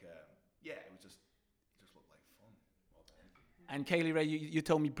was like, it just looked like fun more than anything. And Kaylee Ray, you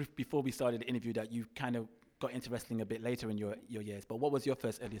told me before we started the interview that you kind of got into wrestling a bit later in your years. But what was your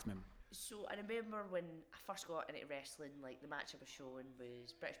first earliest memory? So I remember when I first got into wrestling, like the match I was showing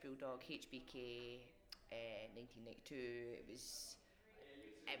was British Bulldog, HBK, 1992.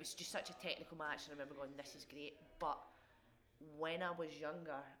 It was just such a technical match, and I remember going, this is great. But when I was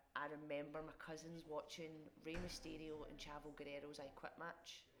younger, I remember my cousins watching Rey Mysterio and Chavo Guerrero's I Quit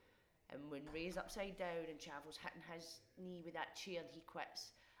match. And when Rey's upside down and Chavo's hitting his knee with that chair and he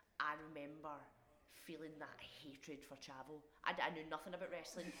quits, I remember feeling that hatred for Chavo. I knew nothing about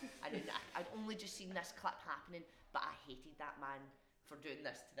wrestling. I'd only just seen this clip happening, but I hated that man for doing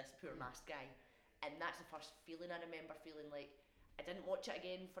this to this poor masked guy. And that's the first feeling I remember feeling. Like, I didn't watch it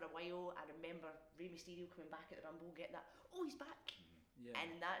again for a while. I remember Rey Mysterio coming back at the Rumble, getting that, oh, he's back. Yeah.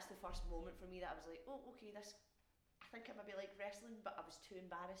 And that's the first moment for me that I was like, oh, okay, this, I think I maybe like wrestling, but I was too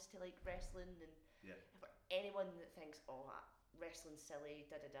embarrassed to like wrestling. And for anyone that thinks, oh, wrestling's silly,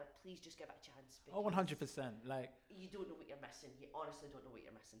 please just give it a chance. Oh, 100%. Like, you don't know what you're missing. You honestly don't know what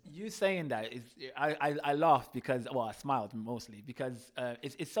you're missing. You saying that is, I laughed because, well, I smiled mostly because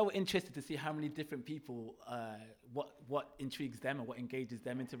it's so interesting to see how many different people, what intrigues them and what engages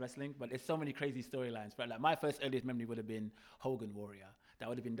them into wrestling. But there's so many crazy storylines. But like my first earliest memory would have been Hogan Warrior. That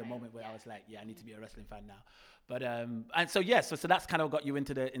would have been the moment where I was like, I need to be a wrestling fan now. But and so that's kind of got you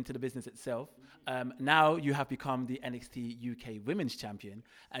into the business itself. Now you have become the NXT UK Women's Champion,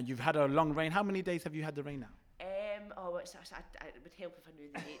 and you've had a long reign. How many days have you had the reign now? It would help if I knew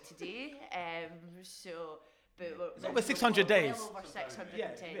the date today. It's over 600 days. Well over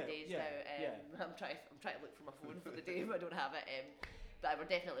 610 days now. I'm trying to look for my phone for the day, but I don't have it. But we're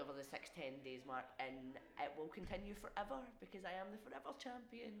definitely over the 610 days mark, and it will continue forever because I am the forever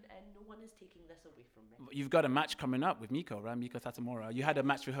champion, and no one is taking this away from me. You've got a match coming up with Miko, right? Miko Satomura. You had a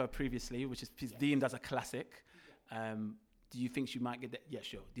match with her previously, which is deemed as a classic. Do you think she might get the? Yeah,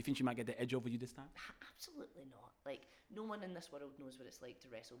 sure. Do you think she might get the edge over you this time? Absolutely not. Like, no one in this world knows what it's like to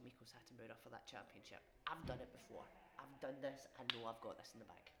wrestle Miko Satomura for that championship. I've done it before. I've done this. I know I've got this in the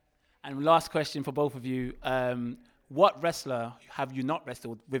bag. And last question for both of you. What wrestler have you not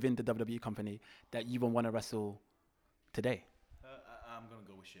wrestled within the WWE company that you would want to wrestle today? I'm going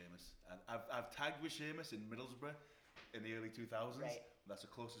to go with Sheamus. I've tagged with Sheamus in Middlesbrough in the early 2000s. Right. That's the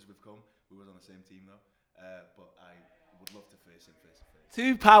closest we've come. We were on the same team though. But I would love to face him face to face.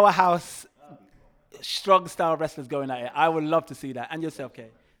 Two powerhouse, strong style wrestlers going at it. I would love to see that. And yourself, Kay?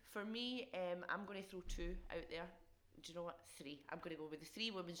 For me, I'm going to throw two out there. Do you know what? Three. I'm going to go with the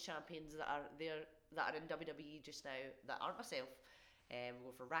three women's champions that are there, that are in WWE just now, that aren't myself.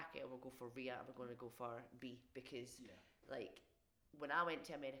 We'll go for Raquel, we'll go for Rhea, and we're going to go for B, because like when I went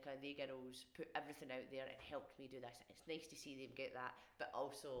to America, they girls put everything out there and helped me do this. It's nice to see them get that, but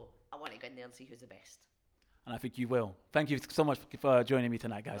also I want to go in there and see who's the best. And I think you will. Thank you so much for joining me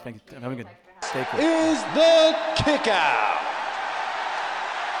tonight, guys. Thank you. Have a good day. Take care. Is the kick out.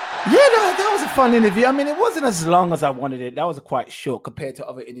 Yeah, that was a fun interview. I mean, it wasn't as long as I wanted it. That was quite short compared to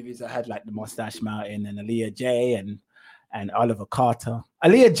other interviews I had, like the Mustache Mountain and Aaliyah J and Oliver Carter.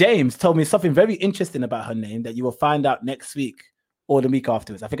 Aaliyah James told me something very interesting about her name that you will find out next week or the week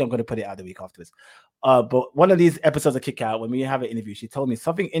afterwards. I think I'm going to put it out the week afterwards. But one of these episodes of Kick Out, when we have an interview, she told me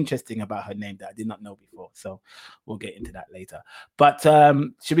something interesting about her name that I did not know before. So we'll get into that later. But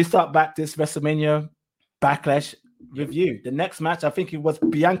should we start back this WrestleMania Backlash review? The next match, I think it was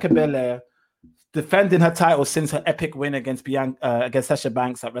Bianca Belair defending her title since her epic win against Sasha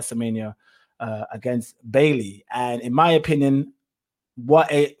Banks at WrestleMania against Bayley. And in my opinion,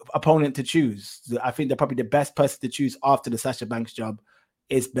 what a opponent to choose. I think they're probably the best person to choose after the Sasha Banks job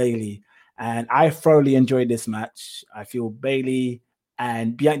is Bayley. And I thoroughly enjoyed this match. I feel Bayley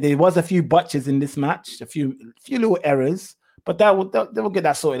and Bianca, there was a few botches in this match, a few little errors, but they will get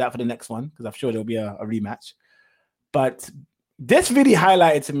that sorted out for the next one because I'm sure there'll be a rematch. But this really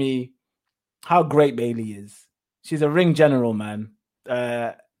highlighted to me how great Bayley is. She's a ring general, man.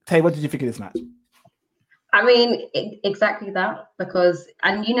 Tay, what did you think of this match? I mean, exactly that, because,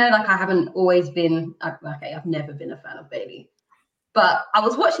 and you know, like I haven't always been, okay, I've never been a fan of Bayley. But I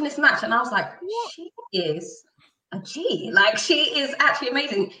was watching this match and I was like, she is a G. Like, she is actually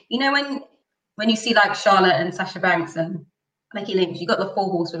amazing. You know, when you see like Charlotte and Sasha Banks and Becky Lynch, you got the four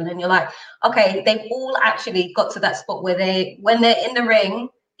horsewomen and you're like, okay, they've all actually got to that spot where when they're in the ring,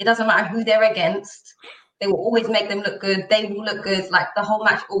 it doesn't matter who they're against. They will always make them look good. They will look good. Like, the whole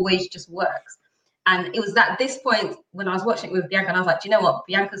match always just works. And it was at this point when I was watching it with Bianca and I was like, do you know what?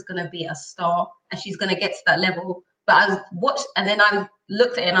 Bianca's going to be a star and she's going to get to that level. But I watched and then I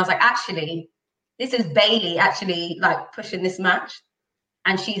looked at it and I was like, actually, this is Bayley actually like pushing this match.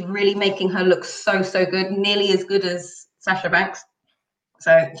 And she's really making her look so, so good, nearly as good as Sasha Banks.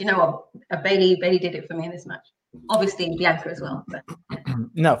 So, do you know what? Bayley did it for me in this match. Obviously, Bianca as well. But.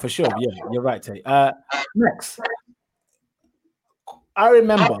 No, for sure. Yeah, you're right, Tay. Next. I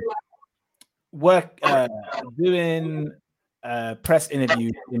remember doing press interview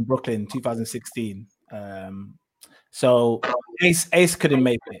in Brooklyn 2016. So Ace couldn't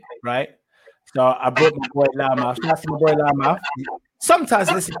make it, right? So I brought my boy Loudmouth. Shout out to my boy Loudmouth.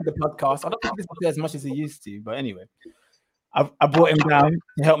 Sometimes listen to the podcast. I don't think he listens to it as much as he used to, but anyway, I brought him down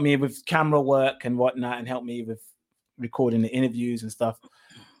to help me with camera work and whatnot, and help me with recording the interviews and stuff.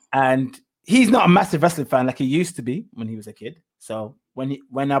 And he's not a massive wrestling fan like he used to be when he was a kid. So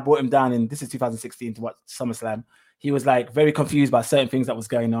when I brought him down in, this is 2016 to watch SummerSlam, he was like very confused by certain things that was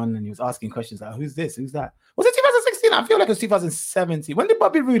going on, and he was asking questions like, "Who's this? Who's that?" Was it 2016? I feel like it was 2017. When did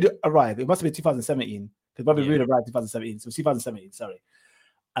Bobby Roode arrive? It must have been 2017 because Bobby Roode arrived 2017. So it was 2017. Sorry.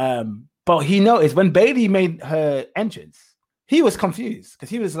 But he noticed when Bayley made her entrance, he was confused because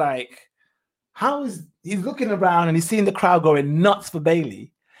he was like, he's looking around and he's seeing the crowd going nuts for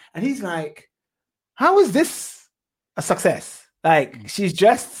Bayley, and he's like, how is this a success? Like, she's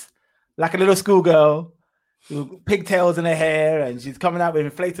dressed like a little schoolgirl with pigtails in her hair, and she's coming out with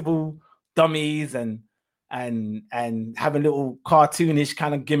inflatable dummies and having a little cartoonish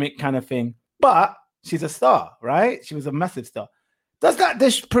kind of gimmick kind of thing. But she's a star, right? She was a massive star. Does that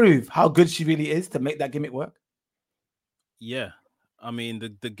dish prove how good she really is to make that gimmick work? Yeah. I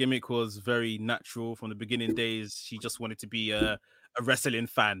mean, the gimmick was very natural from the beginning days. She just wanted to be a wrestling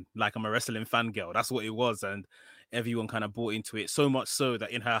fan, like I'm a wrestling fan girl. That's what it was. And everyone kind of bought into it. So much so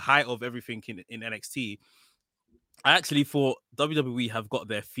that in her height of everything in NXT, I actually thought WWE have got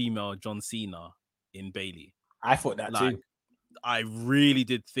their female John Cena in Bayley. I thought that too. I really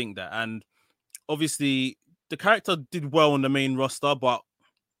did think that. And obviously, the character did well on the main roster, but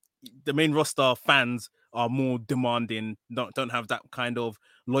the main roster fans are more demanding, don't have that kind of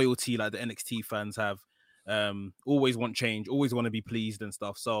loyalty like the NXT fans have. Always want change, always want to be pleased and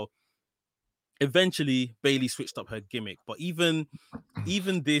stuff. So eventually Bayley switched up her gimmick, but even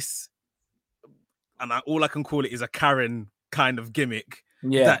this, and all I can call it is a Karen kind of gimmick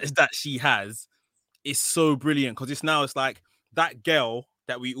that she has, is so brilliant because it's like that girl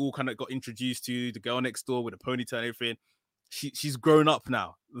that we all kind of got introduced to, the girl next door with a ponytail and everything. She's grown up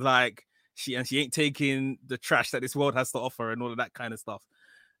now, like she ain't taking the trash that this world has to offer and all of that kind of stuff.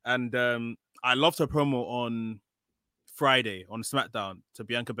 And I loved her promo on Friday on SmackDown to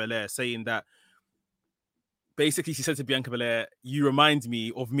Bianca Belair, saying that basically she said to Bianca Belair, "You remind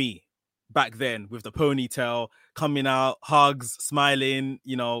me of me back then with the ponytail, coming out, hugs, smiling,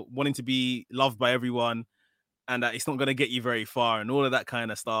 wanting to be loved by everyone, and that it's not going to get you very far," and all of that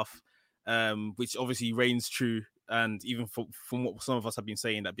kind of stuff, which obviously reigns true. And even from what some of us have been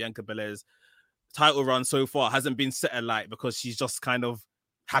saying, that Bianca Belair's title run so far hasn't been set alight because she's just kind of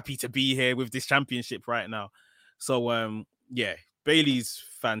happy to be here with this championship right now. So, Bayley's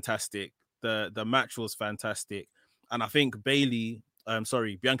fantastic. The match was fantastic. And I think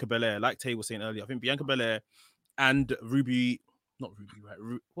Bianca Belair, like Tay was saying earlier, I think Bianca Belair and Rhea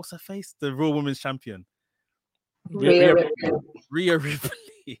Ripley. What's her face? The Raw Women's Champion. Rhea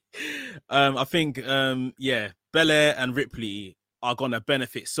Ripley. I think, Belair and Ripley are going to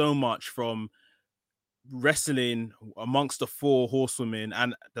benefit so much from wrestling amongst the four horsewomen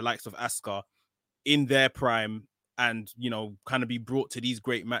and the likes of Asuka in their prime, and, kind of be brought to these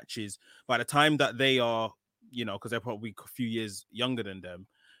great matches by the time that they are, because they're probably a few years younger than them.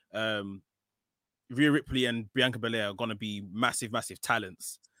 Rhea Ripley and Bianca Belair are going to be massive, massive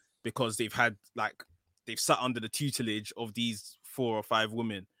talents because they've sat under the tutelage of these 4 or 5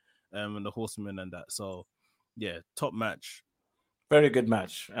 women, and the horsemen and that. So, yeah, top match. Very good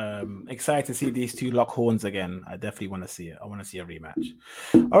match. Excited to see these two lock horns again. I definitely want to see it. I want to see a rematch.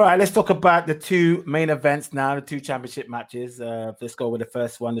 All right, let's talk about the 2 main events now, the 2 championship matches. Let's go with the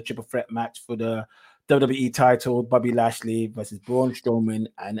first one, the triple threat match for the WWE title, Bobby Lashley versus Braun Strowman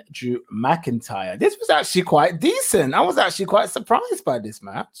and Drew McIntyre. This was actually quite decent. I was actually quite surprised by this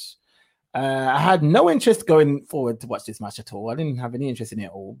match. I had no interest going forward to watch this match at all. I didn't have any interest in it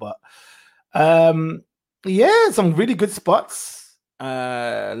at all, but some really good spots.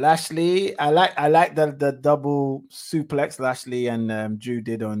 Lashley, I like the double suplex Lashley and Drew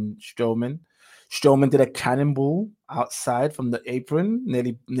did on Strowman. Strowman did a cannonball outside from the apron,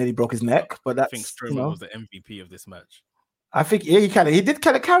 nearly broke his neck. But I think Strowman was the MVP of this match. I think he did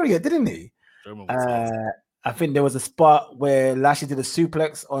kind of carry it, didn't he? Strowman was I think there was a spot where Lashley did a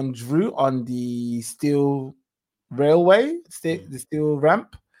suplex on Drew on the steel railway, the steel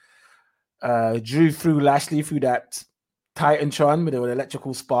ramp. Drew threw Lashley through that Titantron where the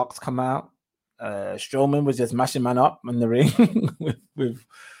electrical sparks come out. Strowman was just mashing man up in the ring with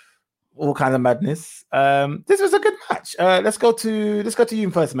all kind of madness. This was a good match. Let's go to you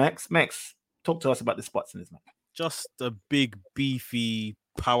first, Max. Max, talk to us about the spots in this match. Just a big, beefy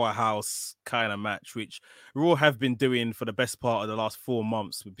powerhouse kind of match, which Raw have been doing for the best part of the last 4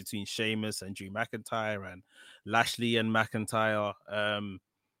 months between Sheamus and Drew McIntyre and Lashley and McIntyre.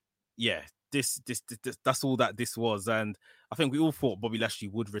 This that's all that this was, and I think we all thought Bobby Lashley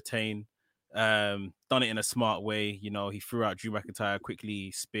would retain. Done it in a smart way, he threw out Drew McIntyre,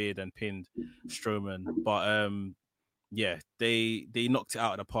 quickly speared and pinned Strowman, but they knocked it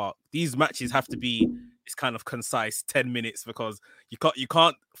out of the park. These matches have to be it's kind of concise 10 minutes because you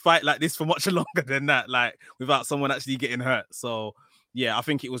can't fight like this for much longer than that, like without someone actually getting hurt. So yeah, I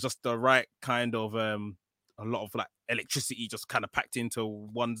think it was just the right kind of a lot of like electricity just kind of packed into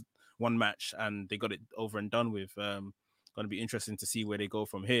one match, and they got it over and done with. Going to be interesting to see where they go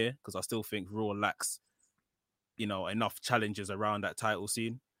from here, because I still think Raw lacks, enough challenges around that title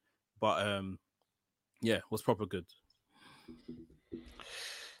scene. But yeah, it was proper good.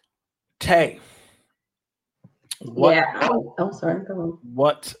 Tay, Yeah. Oh, sorry. Go on.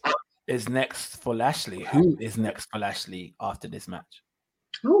 What is next for Lashley? Who is next for Lashley after this match?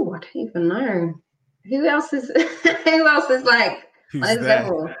 Oh, I don't even know. Who else is like Who's there?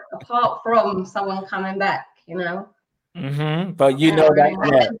 Level, apart from someone coming back, Mm-hmm. But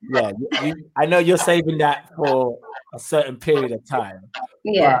that, I know you're saving that for a certain period of time.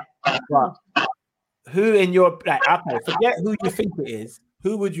 Yeah. But who in your okay, forget who you think it is.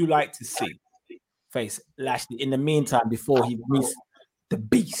 Who would you like to see face Lashley in the meantime before he meets the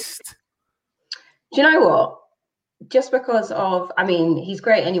Beast? Do you know what? Just because of, he's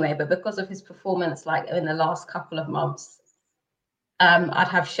great anyway, but because of his performance, like in the last couple of months, I'd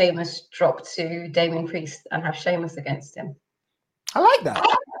have Sheamus drop to Damien Priest and have Sheamus against him. I like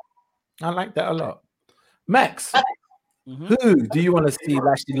that. I like that a lot. Max, who do you want to see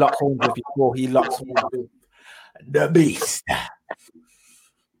Lashley lock horns with before he locks horns with the Beast?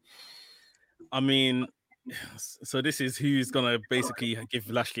 So this is who's gonna basically give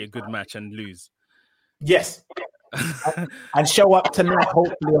Lashley a good match and lose. Yes. And show up tonight,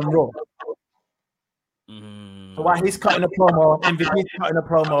 hopefully on Raw. So while he's cutting a promo, MVP's cutting a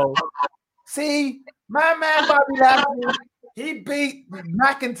promo. See, my man Bobby Lashley, he beat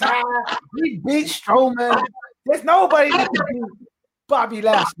McIntyre, he beat Strowman. There's nobody that can beat Bobby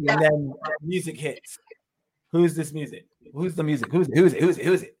Lashley. And then music hits. Who's this music? Who's the music? Who's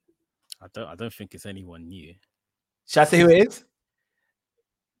it? I don't think it's anyone new. Shall I say who it is?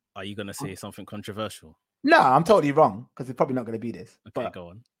 Are you gonna say something controversial? No, I'm totally wrong because it's probably not going to be this. Okay, but go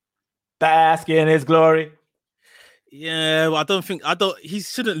on. Bask in his glory. Yeah, well, he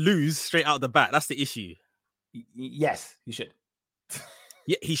shouldn't lose straight out the bat. That's the issue. Yes, he should.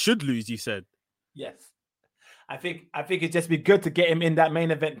 Yeah, he should lose, you said. Yes. I think it'd just be good to get him in that main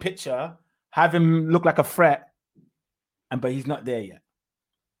event picture, have him look like a threat, but he's not there yet.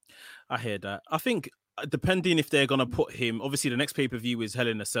 I hear that. I think depending if they're gonna put him, obviously the next pay-per-view is Hell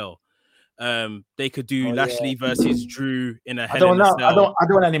in a Cell. They could do Lashley versus Drew in a Hell in a Cell. I don't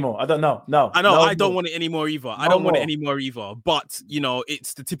want it anymore. I don't know. No. I know. I don't want it anymore either. I don't want it anymore either. But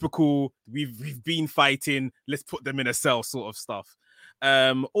it's the typical we've been fighting. Let's put them in a cell sort of stuff.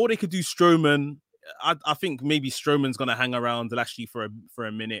 Or they could do Strowman. I think maybe Strowman's gonna hang around Lashley for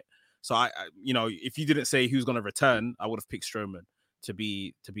a minute. So I if you didn't say who's gonna return, I would have picked Strowman to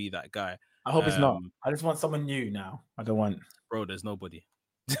be that guy. I hope it's not. I just want someone new now. I don't want. Bro, there's nobody.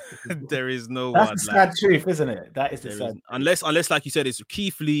 There is no That's one. That's the sad truth, isn't it? That is the sad. Unless, like you said, it's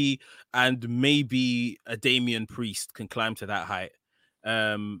Keith Lee and maybe a Damian Priest can climb to that height.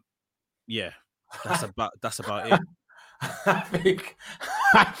 Yeah, that's about it. I think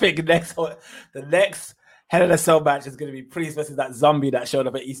the next Hell in a Cell match is going to be Priest versus that zombie that showed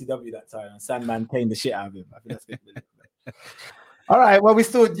up at ECW that time, and Sandman tamed the shit out of him. I think that's going to be all right. Well,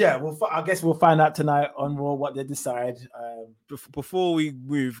 I guess we'll find out tonight on Raw what they decide. Before we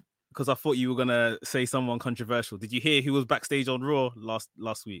move, because I thought you were gonna say someone controversial. Did you hear who was backstage on Raw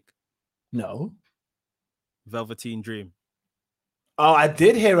last week? No. Velveteen Dream. Oh, I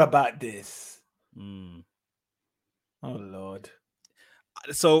did hear about this. Oh Lord.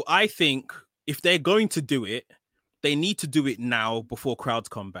 So I think if they're going to do it, they need to do it now before crowds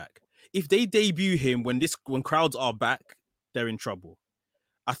come back. If they debut him when crowds are back, they're in trouble.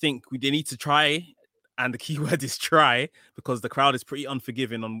 I think they need to try, and the key word is try, because the crowd is pretty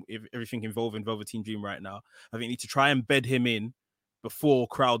unforgiving on everything involving Velveteen Dream right now. I think they need to try and bed him in before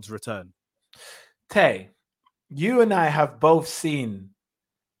crowds return. Tay, you and I have both seen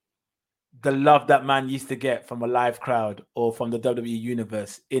the love that man used to get from a live crowd or from the WWE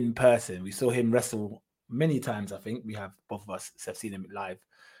universe in person. We saw him wrestle many times, I think. Both of us have seen him live.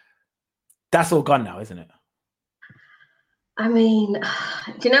 That's all gone now, isn't it? I mean,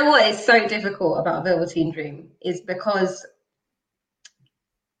 do you know what is so difficult about Velveteen Dream is because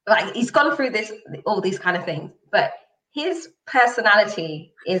like he's gone through all these kind of things, but his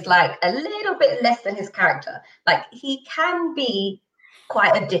personality is like a little bit less than his character. Like he can be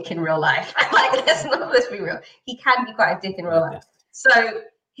quite a dick in real life. Like let's be real. He can be quite a dick in real life. So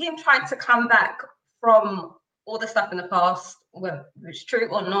him trying to come back from all the stuff in the past, whether it's true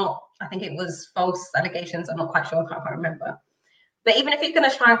or not, I think it was false allegations. I'm not quite sure. I can't remember. But even if he's going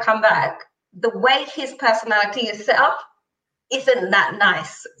to try and come back, the way his personality is set up isn't that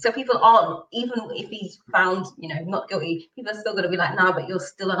nice. So people aren't, even if he's found, not guilty, people are still going to be like, nah, but you're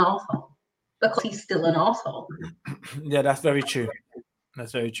still an arsehole. Because he's still an arsehole. Yeah, that's very true.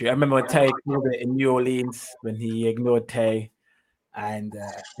 That's very true. I remember when Tay called it in New Orleans when he ignored Tay. And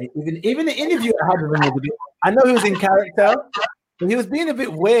even the interview I had with him was a bit, I know he was in character, but he was being a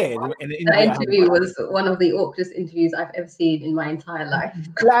bit weird in the interview. That interview was one of the awkwardest interviews I've ever seen in my entire life.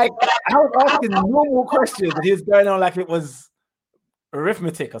 Like, I was asking normal questions, and he was going on like it was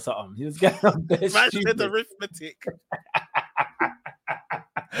arithmetic or something. He was going on arithmetic.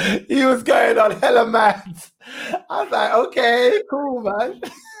 He was going on hella maths. I was like, okay, cool, man.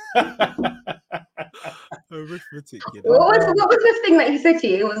 Arithmetic. What was the thing that he said to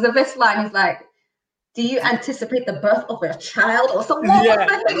you? It was the best line. He's like, do you anticipate the birth of a child or something? What was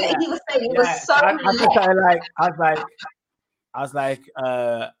the thing that he was saying? It was so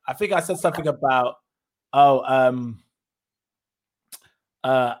I think I said something about,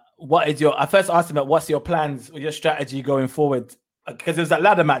 what is your, I first asked him about what's your plans or your strategy going forward? Because it was that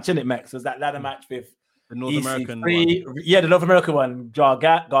ladder match, isn't it, Max? It was that ladder match with the North American one. Yeah, the North American one,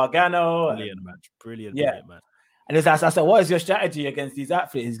 Gargano. Brilliant match. And I said, what is your strategy against these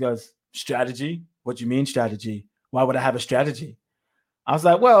athletes? He goes, strategy? What do you mean strategy? Why would I have a strategy? I was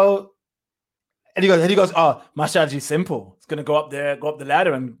like, well, and he goes, oh, my strategy is simple. It's gonna go up the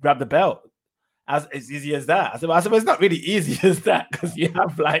ladder and grab the belt. As easy as that. I said, well, it's not really easy as that because you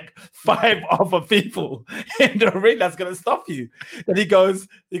have like 5 other people in the ring that's gonna stop you. Then he goes,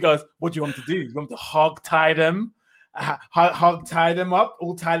 what do you want to do? You want to hog tie them up,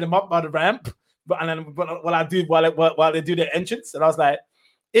 all tie them up by the ramp, and then while they do their entrance. And I was like,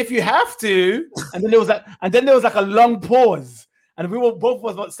 if you have to, and then there was like a long pause, and we were both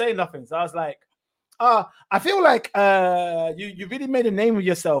was not saying nothing. So I was like, I feel like you really made a name of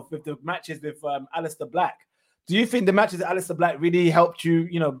yourself with the matches with Aleister Black. Do you think the matches with Aleister Black really helped you,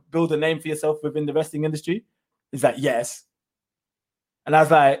 build a name for yourself within the wrestling industry? He's like, yes. And I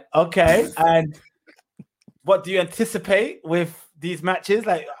was like, okay. And what do you anticipate with these matches?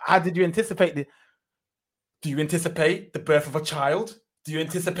 Like, how did you anticipate do you anticipate the birth of a child? Do you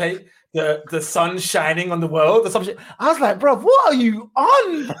anticipate the sun shining on the world or something? I was like, bro, what are you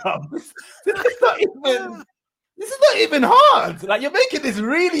on, bro? This is not even hard. Like, you're making this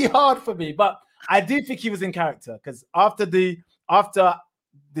really hard for me. But I do think he was in character because after they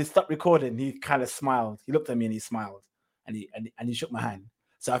stopped recording, he kind of smiled. He looked at me and he smiled and he shook my hand.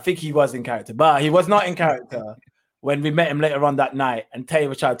 So I think he was in character, but he was not in character when we met him later on that night. And Tay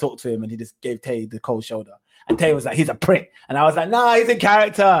was trying to talk to him, and he just gave Tay the cold shoulder. And Tay was like, he's a prick. And I was like, no, he's a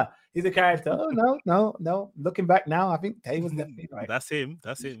character. He's a character. Oh, no. Looking back now, I think Tay was definitely right. That's him.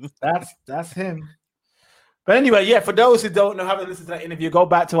 That's him. But anyway, yeah, for those who don't know, haven't listened to that interview, go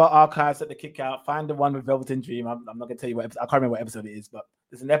back to our archives at the kick out. Find the one with Velveteen Dream. I'm not going to tell you what episode. I can't remember what episode it is, but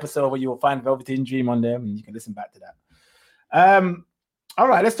there's an episode where you will find Velveteen Dream on there, and you can listen back to that. All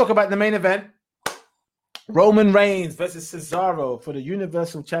right, let's talk about the main event. Roman Reigns versus Cesaro for the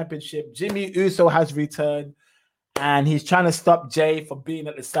Universal Championship. Jimmy Uso has returned, and he's trying to stop Jay from being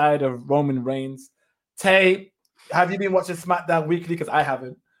at the side of Roman Reigns. Tay, have you been watching SmackDown weekly? Because I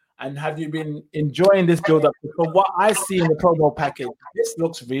haven't. And have you been enjoying this build-up? From what I see in the promo package, this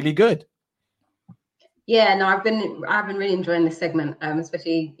looks really good. Yeah, no, I've been really enjoying this segment,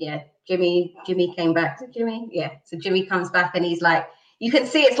 especially Jimmy came back. So Jimmy comes back and he's like, you can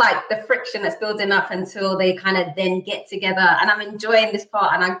see it's like the friction that's building up until they kind of then get together. And I'm enjoying this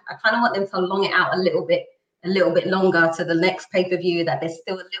part, and I kind of want them to long it out a little bit longer to the next pay-per-view, that they're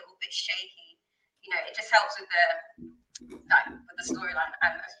still a little bit shaky. It just helps with the storyline.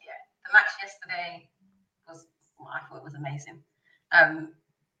 And the match yesterday was, I thought it was amazing.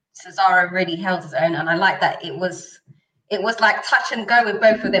 Cesaro really held his own, and I like that it was like touch and go with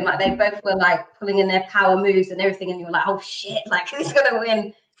both of them. Like, they both were like pulling in their power moves and everything, and you were like, oh shit, like, who's gonna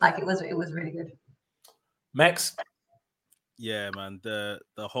win? Like, it was really good. Max? Yeah, man. The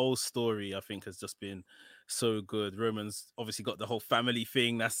whole story, I think, has just been so good. Roman's obviously got the whole family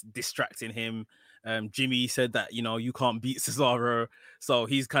thing that's distracting him. Jimmy said that, you can't beat Cesaro, so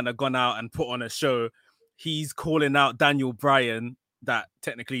he's kind of gone out and put on a show. He's calling out Daniel Bryan, that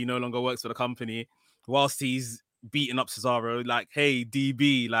technically no longer works for the company, whilst he's beating up Cesaro, like, hey,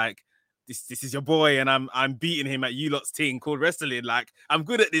 DB, like, this is your boy, and I'm beating him at you lot's thing called wrestling. Like, I'm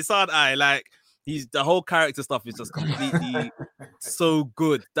good at this, aren't I? Like, the whole character stuff is just completely so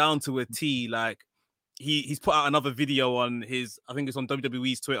good, down to a T. Like, he's put out another video on his, I think it's on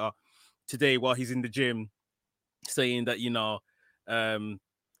WWE's Twitter today while he's in the gym, saying that,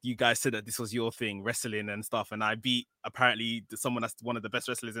 you guys said that this was your thing, wrestling and stuff, and I beat apparently someone that's one of the best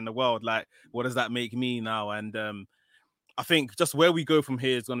wrestlers in the world. Like, what does that make me now? And I think just where we go from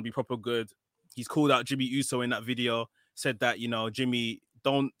here is going to be proper good. He's called out Jimmy Uso in that video, said that, you know, Jimmy,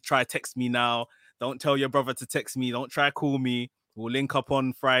 don't try text me now. Don't tell your brother to text me. Don't try call me. We'll link up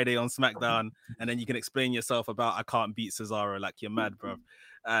on Friday on SmackDown, and then you can explain yourself about I can't beat Cesaro, like you're mad, bro.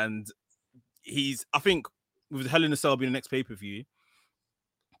 And I think with Hell in a Cell being the next pay-per-view,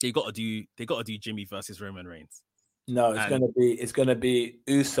 they got to do Jimmy versus Roman Reigns. No, it's gonna be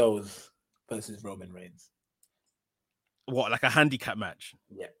Usos versus Roman Reigns. What, like a handicap match?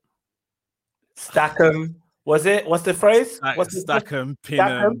 Yeah. Stack 'em. What's the phrase? Stack 'em, pin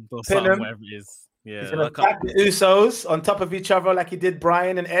 'em, or something, whatever it is. Yeah. He's gonna stack the Usos on top of each other like he did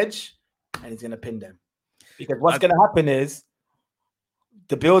Bryan and Edge, and he's gonna pin them. Because what's gonna happen is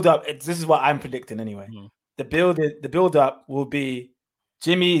the build up. This is what I'm predicting anyway. Mm-hmm. The build up will be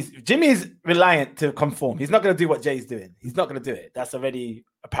Jimmy's reliant to conform. He's not gonna do what Jay's doing. He's not gonna do it. That's already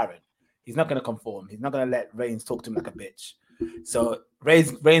apparent. He's not gonna conform. He's not gonna let Reigns talk to him like a bitch. So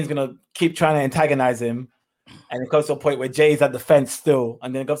Reigns gonna keep trying to antagonize him, and it comes to a point where Jay's at the fence still,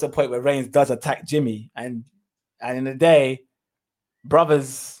 and then it comes to a point where Reigns does attack Jimmy, and in the day,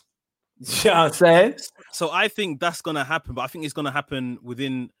 brothers, you know what I'm saying? So I think that's gonna happen, but I think it's gonna happen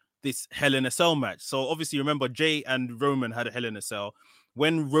within this Hell in a Cell match. So obviously, remember, Jay and Roman had a Hell in a Cell.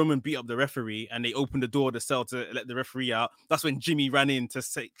 When Roman beat up the referee and they opened the door of the cell to let the referee out, that's when Jimmy ran in to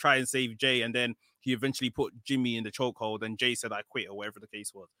try and save Jay, and then he eventually put Jimmy in the chokehold, and Jay said, "I quit," or whatever the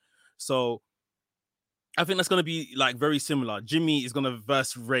case was. So I think that's going to be like very similar. Jimmy is going to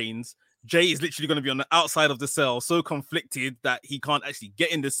verse Reigns. Jay is literally going to be on the outside of the cell, so conflicted that he can't actually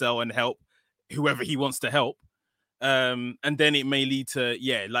get in the cell and help whoever he wants to help. And then it may lead to,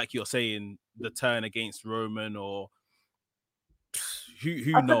 like you're saying, the turn against Roman, or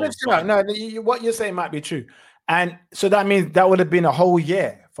who knows? No, what you're saying might be true. And so that means that would have been a whole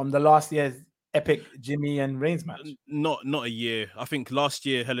year from the last year's epic Jimmy and Reigns match. Not a year. I think last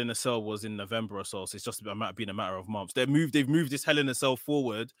year Hell in a Cell was in November or so. So it's just been a matter of months. They've moved this Hell in a Cell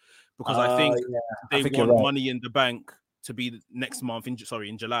forward because I think they want Money in the Bank to be next month in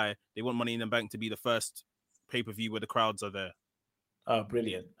July. They want Money in the Bank to be the first pay-per-view where the crowds are there. Oh,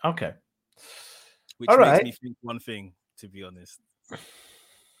 brilliant. Okay. Which makes me think one thing, to be honest.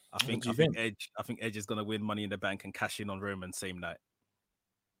 I think Edge is gonna win Money in the Bank and cash in on Roman same night.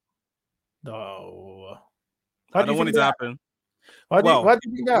 No, I don't want it to happen. Why do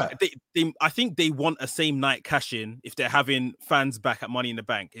you think that? I think they want a same night cash in if they're having fans back at Money in the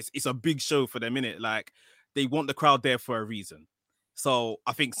Bank. It's a big show for them, innit? Like, they want the crowd there for a reason. So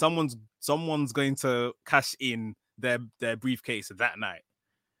I think someone's going to cash in their briefcase that night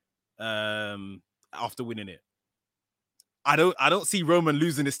after winning it. I don't see Roman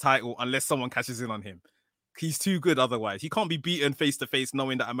losing this title unless someone cashes in on him. He's too good otherwise. He can't be beaten face to face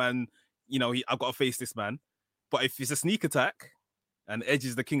knowing that a man, I've got to face this man. But if it's a sneak attack, and Edge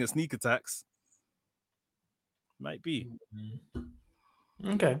is the king of sneak attacks, might be.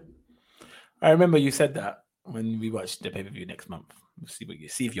 Okay. I remember you said that when we watched the pay-per-view next month. We'll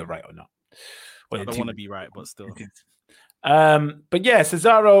see if you're right or not. I don't want to be right, but still. But yeah,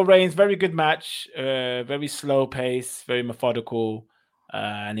 Cesaro Reigns, very good match, very slow pace, very methodical,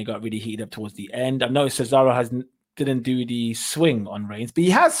 and he got really heated up towards the end. I noticed Cesaro didn't do the swing on Reigns, but he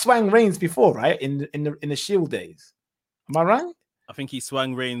has swung Reigns before, right? In the Shield days, am I right? I think he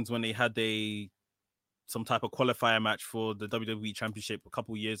swung Reigns when they had some type of qualifier match for the WWE Championship a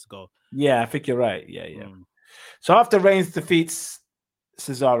couple years ago. Yeah, I think you're right. Yeah. So after Reigns defeats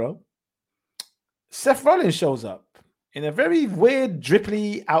Cesaro, Seth Rollins shows up in a very weird,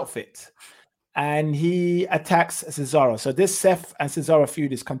 dripply outfit, and he attacks Cesaro. So this Seth and Cesaro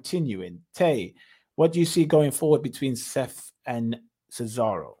feud is continuing. Tay, what do you see going forward between Seth and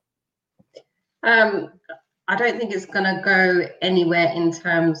Cesaro? I don't think it's going to go anywhere in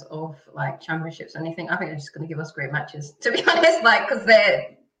terms of like championships or anything. I think they're just going to give us great matches, to be honest, like, because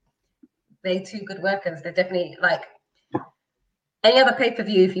they're two good workers. They're definitely like any other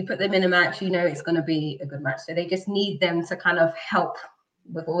pay-per-view. If you put them in a match, it's going to be a good match. So they just need them to kind of help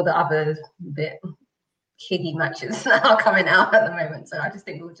with all the other bit kiddie matches that are coming out at the moment. So I just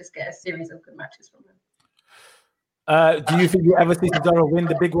think we'll just get a series of good matches from them. Do you think you'll ever see Cesaro win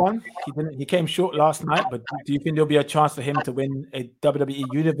the big one? He came short last night, but do you think there'll be a chance for him to win a WWE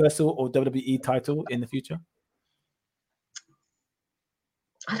Universal or WWE title in the future?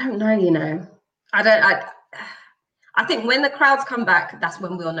 I don't know, I think when the crowds come back, that's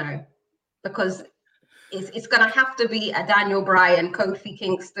when we'll know. Because it's going to have to be a Daniel Bryan, Kofi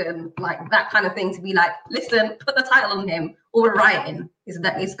Kingston, like that kind of thing to be like, listen, put the title on him or we're rioting.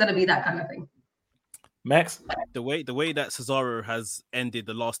 It's going to be that kind of thing. Max? The way that Cesaro has ended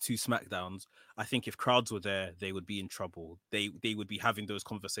the last 2 SmackDowns, I think if crowds were there, they would be in trouble. They would be having those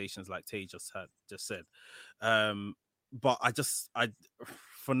conversations like Tay just said. But I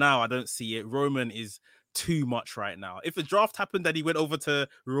for now I don't see it. Roman is too much right now. If a draft happened that he went over to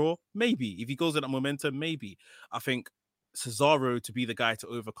Raw, maybe. If he goes in that momentum, maybe. I think Cesaro to be the guy to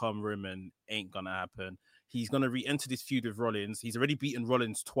overcome Roman ain't gonna happen. He's gonna re-enter this feud with Rollins. He's already beaten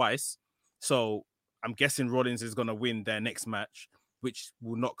Rollins twice, so I'm guessing Rollins is gonna win their next match, which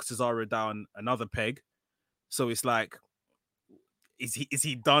will knock Cesaro down another peg. So it's like, is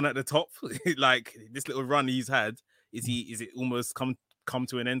he done at the top? Like this little run he's had, is it almost coming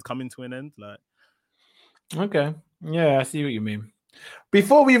to an end? Like, Okay. Yeah, I see what you mean.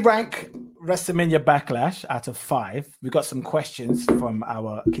 Before we rank WrestleMania Backlash out of 5, we got some questions from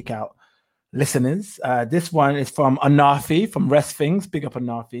our Kickout listeners. This one is from Anafi from Rest Things. Big up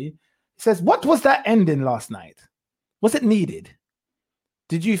Anafi. He says, what was that ending last night? Was it needed?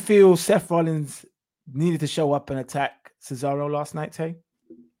 Did you feel Seth Rollins needed to show up and attack Cesaro last night, Tay?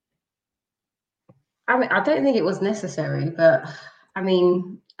 I mean, I don't think it was necessary, but I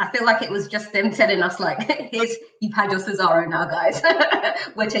mean, I feel like it was just them telling us, like, "Here's, you've had your Cesaro now, guys.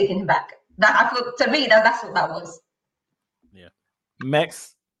 We're taking him back." That I feel, to me, that's what that was. Yeah,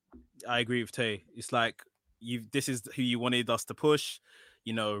 Max, I agree with Tay. It's like this is who you wanted us to push.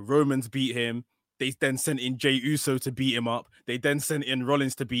 You know, Romans beat him. They then sent in Jey Uso to beat him up. They then sent in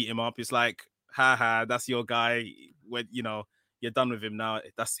Rollins to beat him up. It's like, haha, that's your guy. When you're done with him now.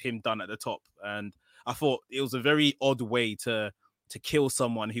 That's him done at the top. And I thought it was a very odd way to kill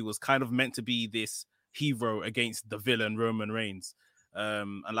someone who was kind of meant to be this hero against the villain Roman Reigns.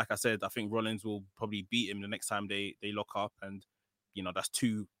 And like I said, I think Rollins will probably beat him the next time they lock up. And, that's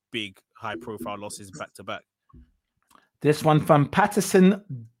 2 big high-profile losses back to back. this one from Patterson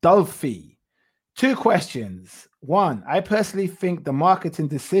Dolphy. 2 questions. 1, I personally think the marketing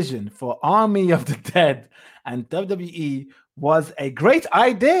decision for Army of the Dead and WWE was a great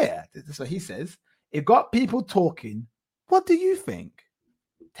idea. This is what he says. It got people talking. What do you think,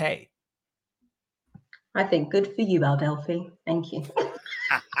 Tay? I think good for you, Aldelphi. Thank you.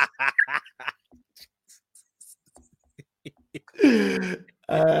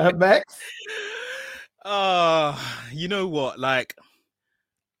 Max? You know what? Like,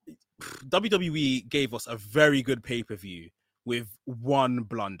 WWE gave us a very good pay-per-view with 1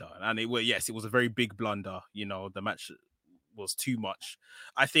 blunder. And it was a very big blunder. The match was too much.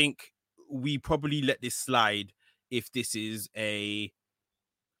 I think we probably let this slide if this is a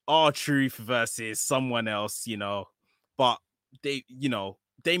R-Truth versus someone else, But they,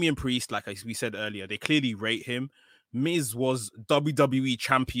 Damian Priest, like we said earlier, they clearly rate him. Miz was WWE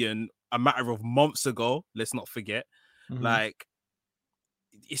champion a matter of months ago. Let's not forget. Mm-hmm. Like,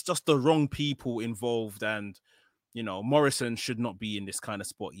 it's just the wrong people involved, and Morrison should not be in this kind of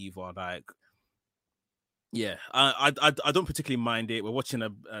spot either. Like, yeah, I don't particularly mind it. We're watching a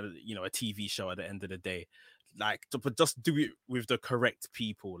TV show at the end of the day, like, but just do it with the correct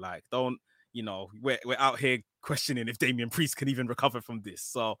people. Like, don't we're out here questioning if Damian Priest can even recover from this.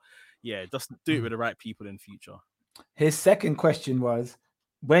 So yeah, just do it with the right people in future. His second question was,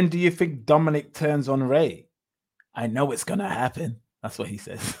 when do you think Dominic turns on Ray? I know it's gonna happen. That's what he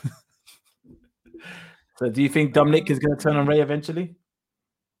says. So do you think Dominic is going to turn on Ray eventually?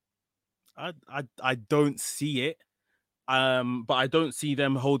 I don't see it. But I don't see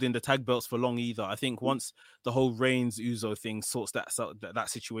them holding the tag belts for long either. I think once the whole Reigns Uso thing sorts that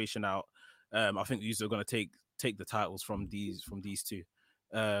situation out, I think Uso are going to take the titles from these 2.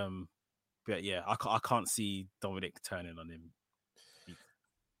 But yeah, I can't see Dominic turning on him.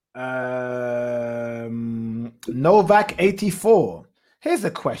 Novak 84. Here's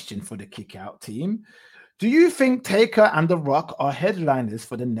a question for the Kickout team. Do you think Taker and The Rock are headliners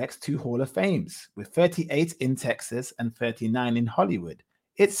for the next 2 Hall of Fames, with 38 in Texas and 39 in Hollywood?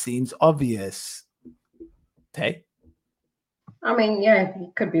 It seems obvious. Tay? I mean, yeah,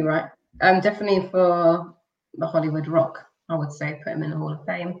 you could be right. Definitely for the Hollywood Rock, I would say put him in the Hall of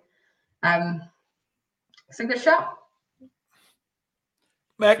Fame. It's a good shot.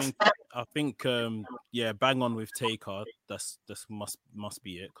 Max? I think bang on with Taker. That's must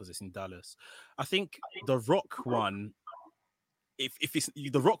be it because it's in Dallas. I think the Rock one, if it's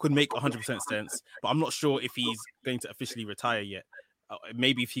the Rock would make 100% sense, but I'm not sure if he's going to officially retire yet.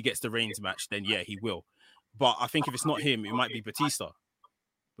 Maybe if he gets the Reigns match, then yeah, he will. But I think if it's not him, it might be Batista,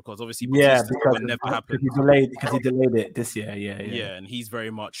 because obviously Yeah, Batista because would never happen. he delayed it this year. Yeah. And he's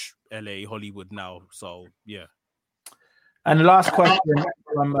very much LA Hollywood now. So yeah. And the last question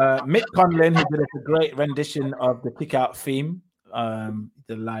from Mick Conlin, who did a great rendition of the Kick Out theme,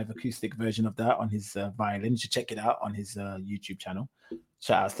 the live acoustic version of that on his violin. You should check it out on his YouTube channel.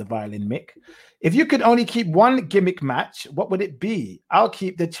 Shout out to Violin Mick. If you could only keep one gimmick match, what would it be? I'll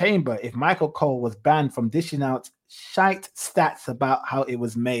keep the Chamber if Michael Cole was banned from dishing out shite stats about how it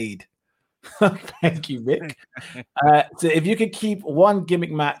was made. Thank you, Rick. So if you could keep one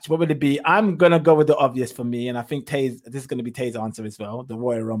gimmick match, what would it be? I'm gonna go with the obvious for me, and I think this is gonna be Tay's answer as well. The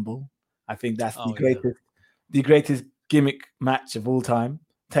Royal Rumble. I think that's the greatest gimmick match of all time.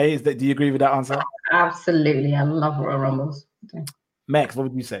 Tay, do you agree with that answer? Absolutely, I love Royal Rumbles. Okay. Max, what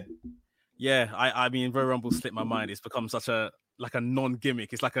would you say? Yeah, I mean, Royal Rumble slipped my mind. It's become such a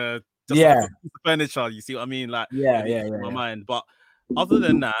non-gimmick. It's like a furniture. You see what I mean? Like my mind. But other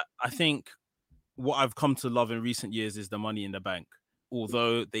than that, I think what I've come to love in recent years is the Money in the Bank.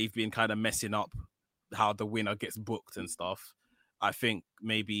 Although they've been kind of messing up how the winner gets booked and stuff, I think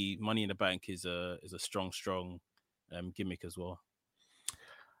maybe Money in the Bank is a strong gimmick as well.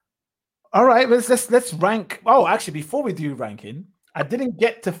 All right, let's rank. Oh, actually, before we do ranking, I didn't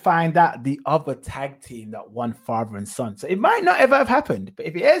get to find out the other tag team that won father and son. So it might not ever have happened, but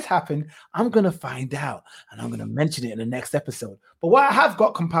if it has happened, I'm going to find out and I'm going to mention it in the next episode. But what I have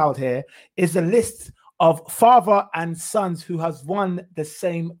got compiled here is a list of father and sons who has won the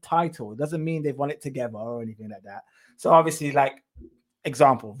same title. It doesn't mean they've won it together or anything like that. So obviously, like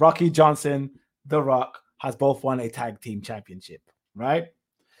example, Rocky Johnson, The Rock has both won a tag team championship, right?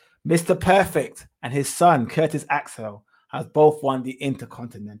 Mr. Perfect and his son, Curtis Axel, has both won the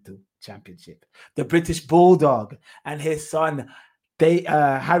Intercontinental Championship. The British Bulldog and his son,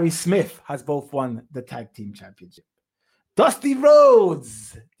 Harry Smith, has both won the Tag Team Championship. Dusty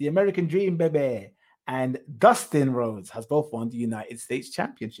Rhodes, the American Dream baby, and Dustin Rhodes has both won the United States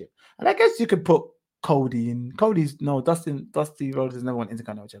Championship. And I guess you could put Cody in. Dusty Rhodes has never won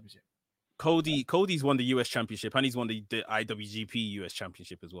Intercontinental Championship. Cody's won the US Championship and he's won the IWGP US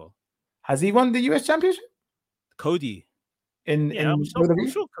Championship as well. Has he won the US Championship? Cody. I'm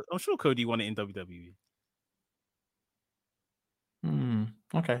sure Cody won it in WWE.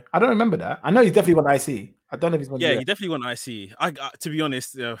 Okay. I don't remember that. I know he's definitely won IC. I don't know if he's won. Yeah, he definitely won IC. I to be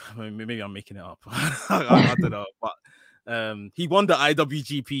honest, maybe I'm making it up. I don't know, but he won the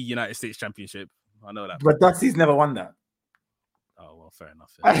IWGP United States Championship. I know that. But Dusty's never won that. Oh, well, fair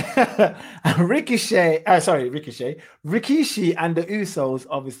enough. Rikishi and the Usos,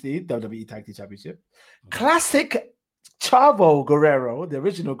 obviously, WWE Tag Team Championship. Classic Chavo Guerrero, the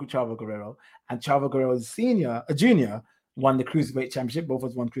original Chavo Guerrero, and Chavo Guerrero Jr. won the Cruiserweight Championship. Both of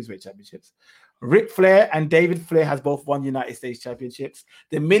us won Cruiserweight Championships. Ric Flair and David Flair has both won United States Championships.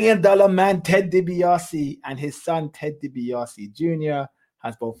 The $1 Million Man, Ted DiBiase, and his son, Ted DiBiase Jr.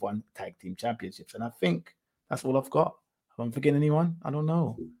 has both won Tag Team Championships. And I think that's all I've got. If I'm forgetting anyone, I don't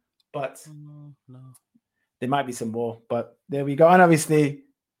know. But no. There might be some more. But there we go. And obviously,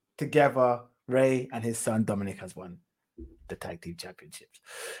 together, Ray and his son, Dominic, has won the Tag Team Championships.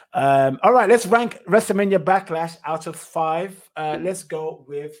 All right, let's rank WrestleMania Backlash out of 5. Let's go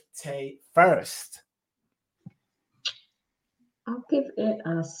with Tay first. I'll give it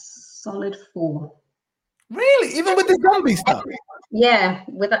a solid 4. Really? Even with the zombie stuff? Yeah,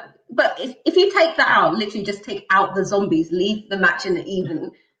 with that. But if you take that out, literally just take out the zombies, leave the match in the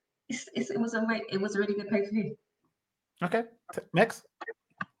even. It was a really good pay-per-view. Okay, next.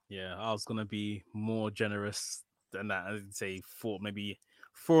 Yeah, I was gonna be more generous than that. I'd say 4, maybe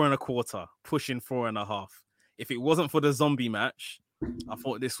 4.25, pushing 4.5. If it wasn't for the zombie match, I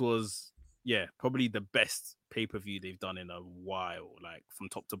thought this was probably the best pay-per-view they've done in a while, like from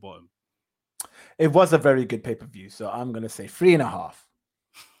top to bottom. It was a very good pay-per-view, so I'm gonna say 3.5.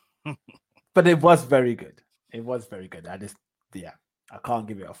 But it was very good. It was very good. I can't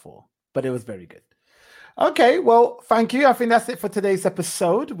give it a 4, but it was very good. Okay, well, thank you. I think that's it for today's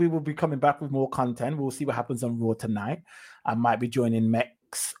episode. We will be coming back with more content. We'll see what happens on Raw tonight. I might be joining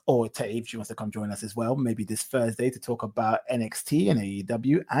Mex or Tay if she wants to come join us as well, maybe this Thursday to talk about NXT and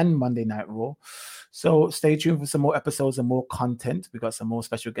AEW and Monday Night Raw. So stay tuned for some more episodes and more content. We've got some more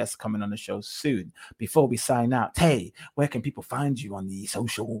special guests coming on the show soon. Before we sign out, Tay, where can people find you on the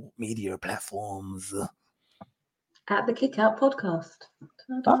social media platforms? At the Kick Out Podcast.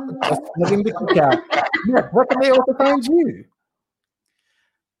 Just plugging the Kick Out. Yeah, where can they also find you?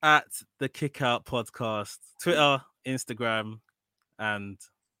 At the Kick Out Podcast, Twitter, Instagram, and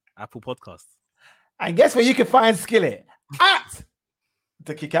Apple Podcasts. And guess where you can find Skillet? At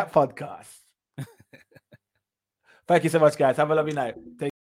the Kick Out Podcast. Thank you so much, guys. Have a lovely night. Take